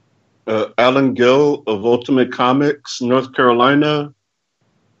 Alan Gill of Ultimate Comics, North Carolina,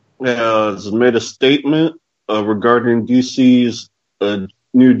 has made a statement regarding DC's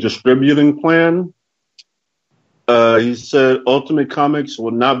new distributing plan. He said Ultimate Comics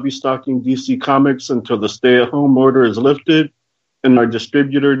will not be stocking DC Comics until the stay-at-home order is lifted and our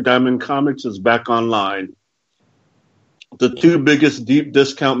distributor, Diamond Comics, is back online. The 2 biggest deep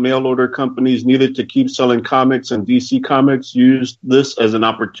discount mail order companies needed to keep selling comics, and DC Comics used this as an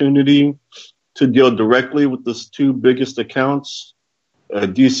opportunity to deal directly with the 2 biggest accounts,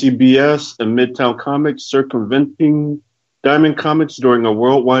 DCBS and Midtown Comics, circumventing Diamond Comics during a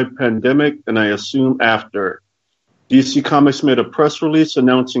worldwide pandemic, and I assume after. DC Comics made a press release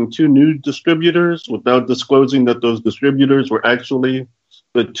announcing 2 new distributors without disclosing that those distributors were actually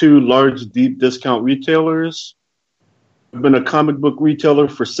the 2 large deep discount retailers. I've been a comic book retailer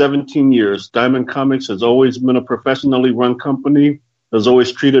for 17 years. Diamond Comics has always been a professionally run company, has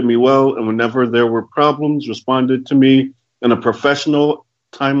always treated me well, and whenever there were problems, responded to me in a professional,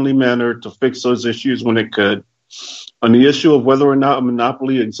 timely manner to fix those issues when it could. On the issue of whether or not a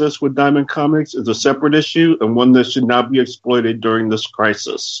monopoly exists with Diamond Comics is a separate issue and one that should not be exploited during this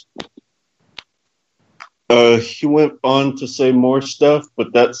crisis. He went on to say more stuff,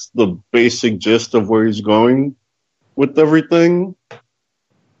 but that's the basic gist of where he's going with everything.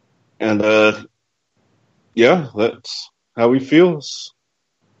 And yeah, that's how he feels.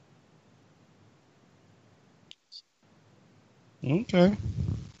 Okay.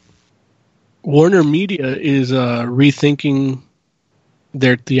 Warner Media is rethinking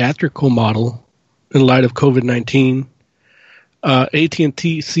their theatrical model in light of COVID-19.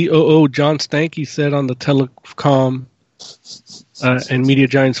 AT&T COO John Stankey said on the telecom and Media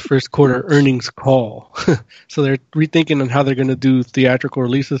Giant's first quarter earnings call. So they're rethinking on how they're going to do theatrical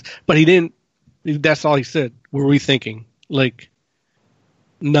releases. But he didn't. That's all he said. We're rethinking. Like,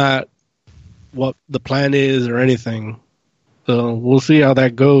 not what the plan is or anything. So we'll see how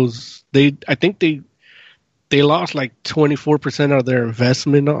that goes. I think they lost like 24% of their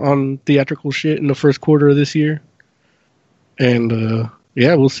investment on theatrical shit in the first quarter of this year. And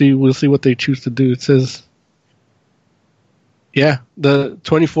yeah, we'll see what they choose to do. It says, yeah, the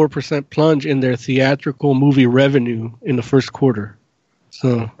 24% plunge in their theatrical movie revenue in the first quarter.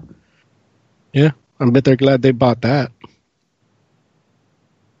 So, yeah, I bet they're glad they bought that.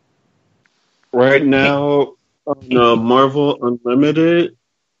 Right now, on Marvel Unlimited,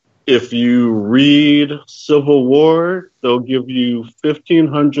 if you read Civil War, they'll give you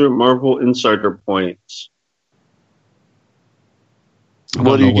 1,500 Marvel Insider points.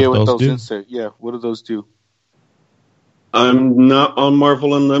 What do you get with those inserts? Yeah, what do those do? I'm not on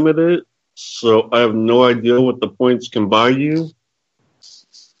Marvel Unlimited, so I have no idea what the points can buy you.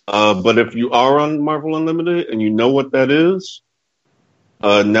 But if you are on Marvel Unlimited and you know what that is,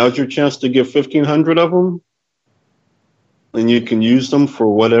 now's your chance to get 1,500 of them. And you can use them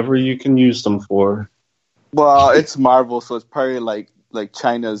for whatever you can use them for. Well, it's Marvel, so it's probably like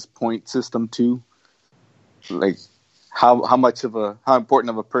China's point system too. Like how important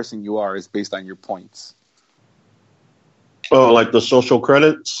of a person you are is based on your points. Oh, like the social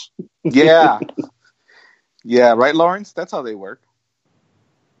credits? Yeah. Yeah, right, Lawrence? That's how they work.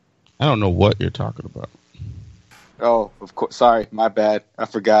 I don't know what you're talking about. Oh, of course. Sorry, my bad. I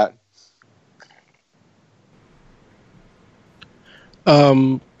forgot.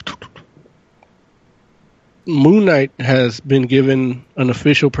 Moon Knight has been given an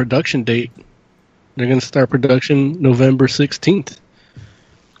official production date. They're going to start production November 16th.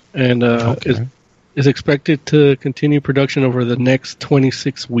 And is expected to continue production over the next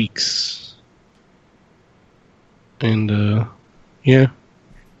 26 weeks. And, yeah.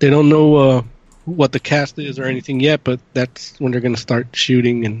 They don't know what the cast is or anything yet, but that's when they're going to start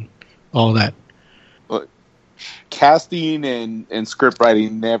shooting and all that. Casting and script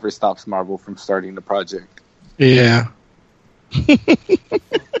writing never stops Marvel from starting the project. Yeah.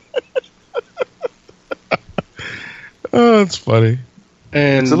 Oh, that's funny.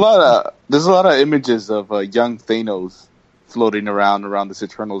 And there's a lot of images of young Thanos floating around this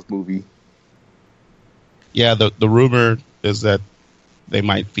Eternals movie. Yeah, the rumor is that they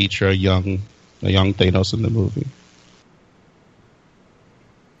might feature a young Thanos in the movie.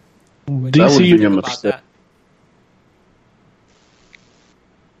 DC about that?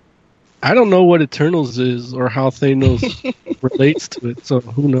 I don't know what Eternals is or how Thanos relates to it, so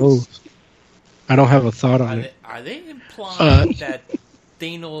who knows? I don't have a thought on it. Are they implying that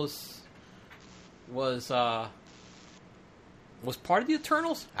Thanos was part of the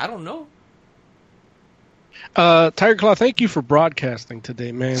Eternals? I don't know. Tiger Claw, thank you for broadcasting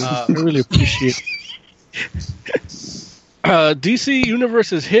today, man. I really appreciate it. DC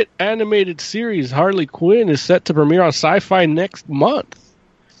Universe's hit animated series Harley Quinn is set to premiere on Sci-Fi next month,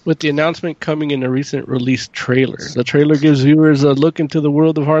 with the announcement coming in a recent released trailer. The trailer gives viewers a look into the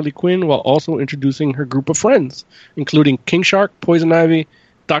world of Harley Quinn while also introducing her group of friends, including King Shark, Poison Ivy,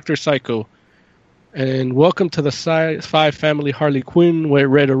 Dr. Psycho. And welcome to the Sci-Fi family Harley Quinn, where I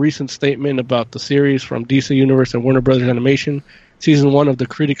read a recent statement about the series from DC Universe and Warner Brothers Animation. Season 1 of the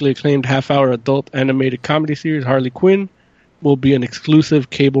critically acclaimed half-hour adult animated comedy series Harley Quinn will be an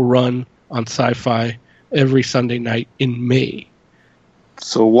exclusive cable run on Sci-Fi every Sunday night in May.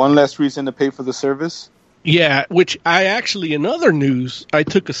 So one less reason to pay for the service? Yeah, which I actually, in other news, I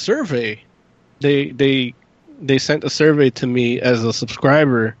took a survey. They sent a survey to me as a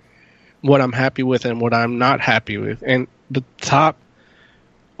subscriber, what I'm happy with and what I'm not happy with. And the top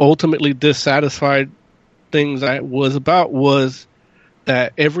ultimately dissatisfied things I was about was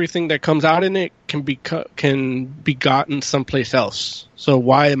that everything that comes out in it can be gotten someplace else. So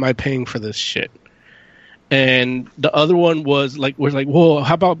why am I paying for this shit? And the other one was like, well,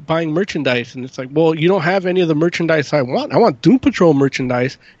 how about buying merchandise? And it's like, well, you don't have any of the merchandise I want. I want Doom Patrol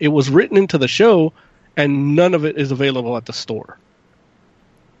merchandise. It was written into the show, and none of it is available at the store.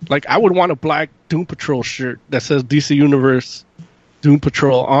 Like, I would want a black Doom Patrol shirt that says DC Universe Doom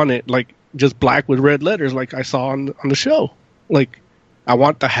Patrol on it, like just black with red letters, like I saw on the show. Like, I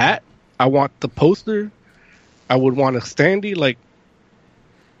want the hat. I want the poster. I would want a standee, like.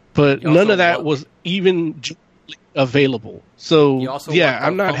 But none of that was even available. So yeah,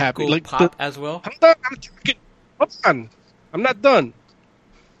 I'm not happy. Like Pop as well. Hold on, I'm not done.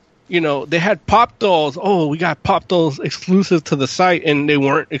 You know, they had Pop dolls. Oh, we got Pop dolls exclusive to the site, and they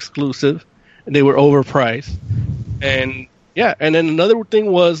weren't exclusive. And they were overpriced. And yeah, and then another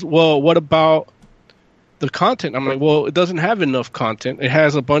thing was, well, what about the content? I'm like, well, it doesn't have enough content. It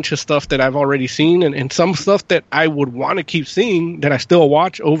has a bunch of stuff that I've already seen, and some stuff that I would want to keep seeing that I still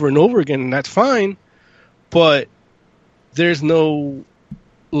watch over and over again, and that's fine. But there's no,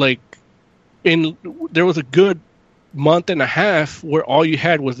 like, there was a good month and a half where all you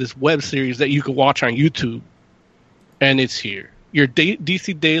had was this web series that you could watch on YouTube, and it's here. Your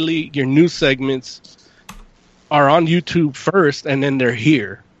DC Daily, your news segments are on YouTube first, and then they're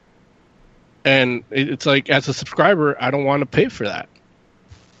here. And it's like, as a subscriber, I don't want to pay for that.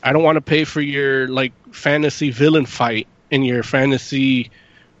 I don't want to pay for your, like, fantasy villain fight in your fantasy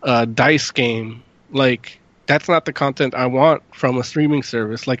dice game. Like, that's not the content I want from a streaming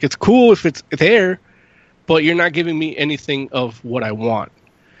service. Like, it's cool if it's there, but you're not giving me anything of what I want.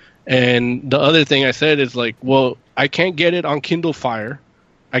 And the other thing I said is, like, well, I can't get it on Kindle Fire.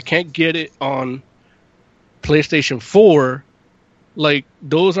 I can't get it on PlayStation 4. Like,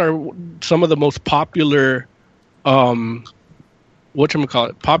 those are some of the most popular,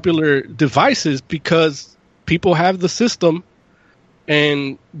 popular devices, because people have the system,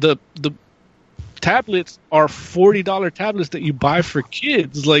 and the tablets are $40 tablets that you buy for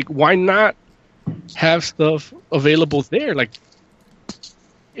kids. Like, why not have stuff available there? Like,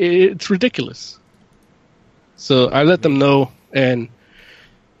 it's ridiculous. So I let them know, and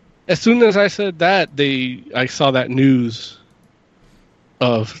as soon as I said that, I saw that news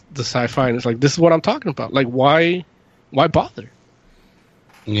of the Sci-Fi, and it's like, this is what I'm talking about. Like, why bother?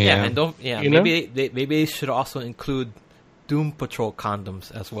 Yeah, and maybe they should also include Doom Patrol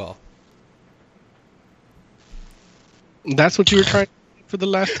condoms as well. That's what you were trying to do for the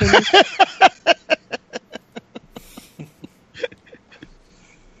last 10 years?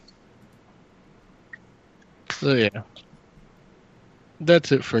 So yeah,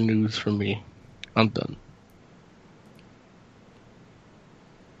 that's it for news from me. I'm done.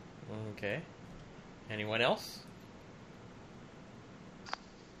 Okay. Anyone else?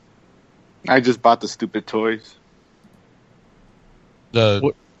 I just bought the stupid toys.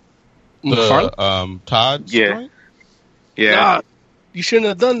 The Todd? Yeah. Yeah. God, you shouldn't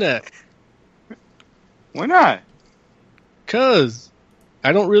have done that. Why not? 'Cause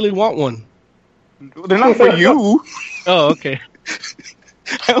I don't really want one. They're not for you. Oh, okay.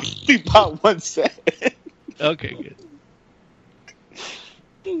 I only bought one set. Okay,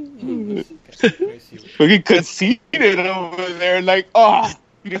 good. Fucking conceited over there, like, oh,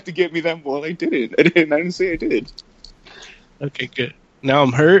 you have to get me that ball. I didn't. I didn't say I did. Okay, good. Now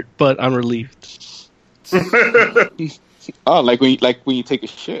I'm hurt, but I'm relieved. Oh, like when you take a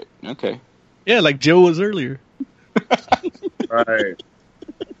shit. Okay. Yeah, like Joe was earlier. Right.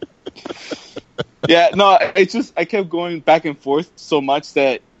 Yeah, no, it's just I kept going back and forth so much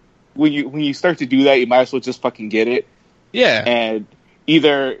that when you start to do that, you might as well just fucking get it. Yeah. And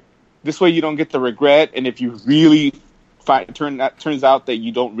either this way you don't get the regret, and if you really turns out that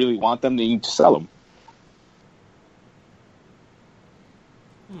you don't really want them, then you just sell them.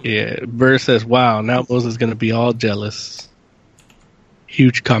 Yeah, Burr says, wow, now Moses is going to be all jealous.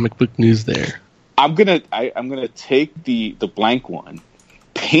 Huge comic book news there. I'm gonna take the blank one,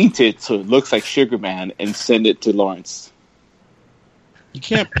 paint it so it looks like Sugar Man, and send it to Lawrence. You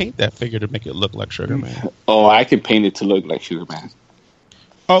can't paint that figure to make it look like Sugar Man. Oh, I can paint it to look like Sugar Man.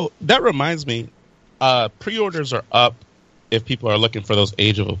 Oh, that reminds me. Pre-orders are up if people are looking for those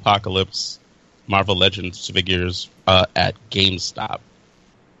Age of Apocalypse Marvel Legends figures at GameStop.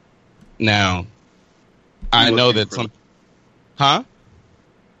 Now, I know that some... Huh?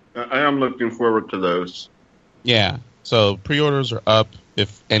 I am looking forward to those. Yeah. So pre-orders are up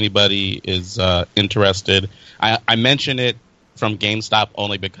if anybody is interested. I mention it from GameStop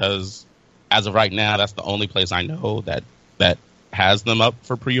only because as of right now, that's the only place I know that has them up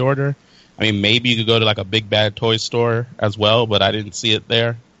for pre-order. I mean, maybe you could go to like a Big Bad Toy Store as well, but I didn't see it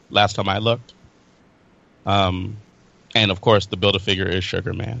there last time I looked. And of course, the Build-A-Figure is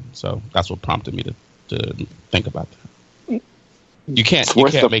Sugar Man, so that's what prompted me to think about that. You can't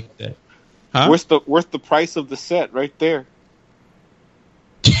make that. Huh? Worth the price of the set right there.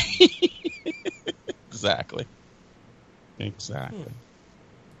 Exactly.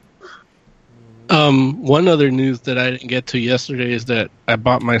 One other news that I didn't get to yesterday is that I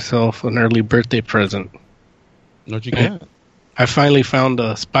bought myself an early birthday present. What'd you get? I finally found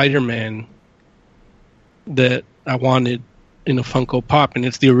a Spider-Man that I wanted in a Funko Pop, and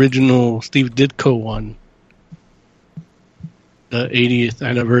it's the original Steve Ditko one. The 80th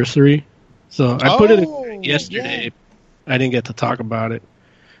anniversary. So I put it in yesterday. Yeah. I didn't get to talk about it.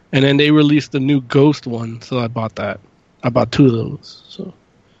 And then they released the new Ghost one, so I bought that. I bought two of those. So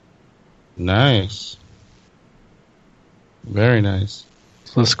nice. Very nice.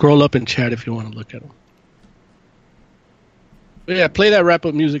 So scroll up and chat if you want to look at them. But yeah, play that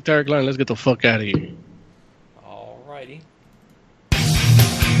wrap-up music, Tarek Line. Let's get the fuck out of here. Alrighty.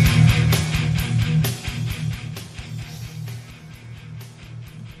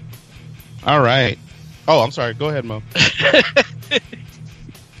 All right. Oh, I'm sorry. Go ahead, Mo.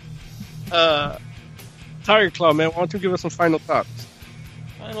 Tarek Claw, man, why don't you give us some final thoughts?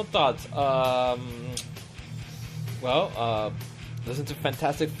 Final thoughts. Listen to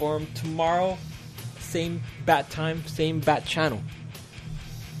Fantastic Forum tomorrow. Same bat time, same bat channel.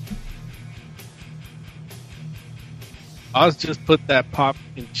 Oz just put that pop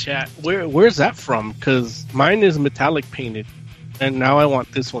in chat. Where's that from? Because mine is metallic painted, and now I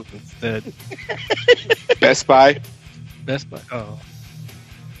want this one instead. Best Buy. Oh.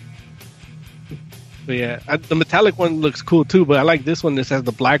 But yeah, the metallic one looks cool too, but I like this one that has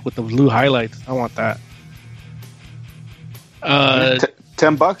the black with the blue highlights. I want that.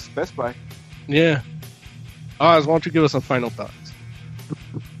 $10, Best Buy. Yeah. Oz, why don't you give us some final thoughts?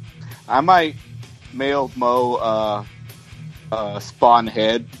 I might mail Mo Spawn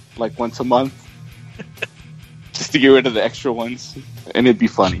head like once a month just to get rid of the extra ones, and it'd be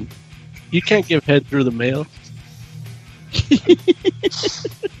funny. You can't give head through the mail.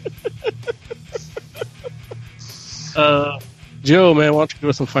 Joe, man, why don't you give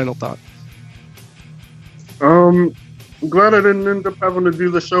us some final thoughts? I'm glad I didn't end up having to do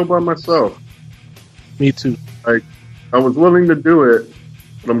the show by myself. Me too. I was willing to do it,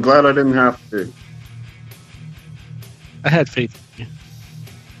 but I'm glad I didn't have to. I had faith in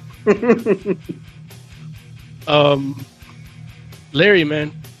you. Larry,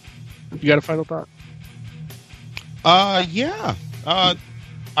 man, you got a final thought? Yeah.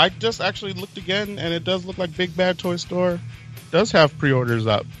 I just actually looked again, and it does look like Big Bad Toy Store does have pre-orders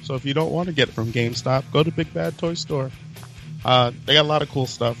up. So if you don't want to get it from GameStop, go to Big Bad Toy Store. They got a lot of cool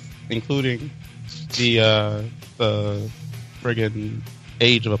stuff, including the friggin'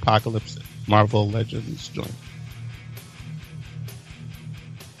 Age of Apocalypse Marvel Legends joint.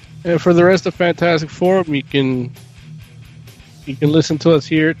 And for the rest of Fantastic Forum, you can listen to us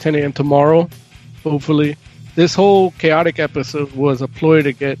here at 10 a.m. tomorrow, hopefully. This whole chaotic episode was a ploy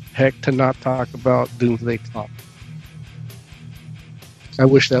to get Heck to not talk about Doomsday Clock. I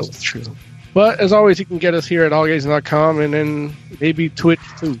wish that was true. But as always, you can get us here at allgames.com and then maybe Twitch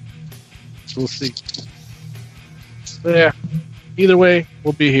too. We'll see. But yeah, either way,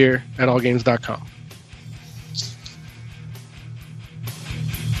 we'll be here at allgames.com.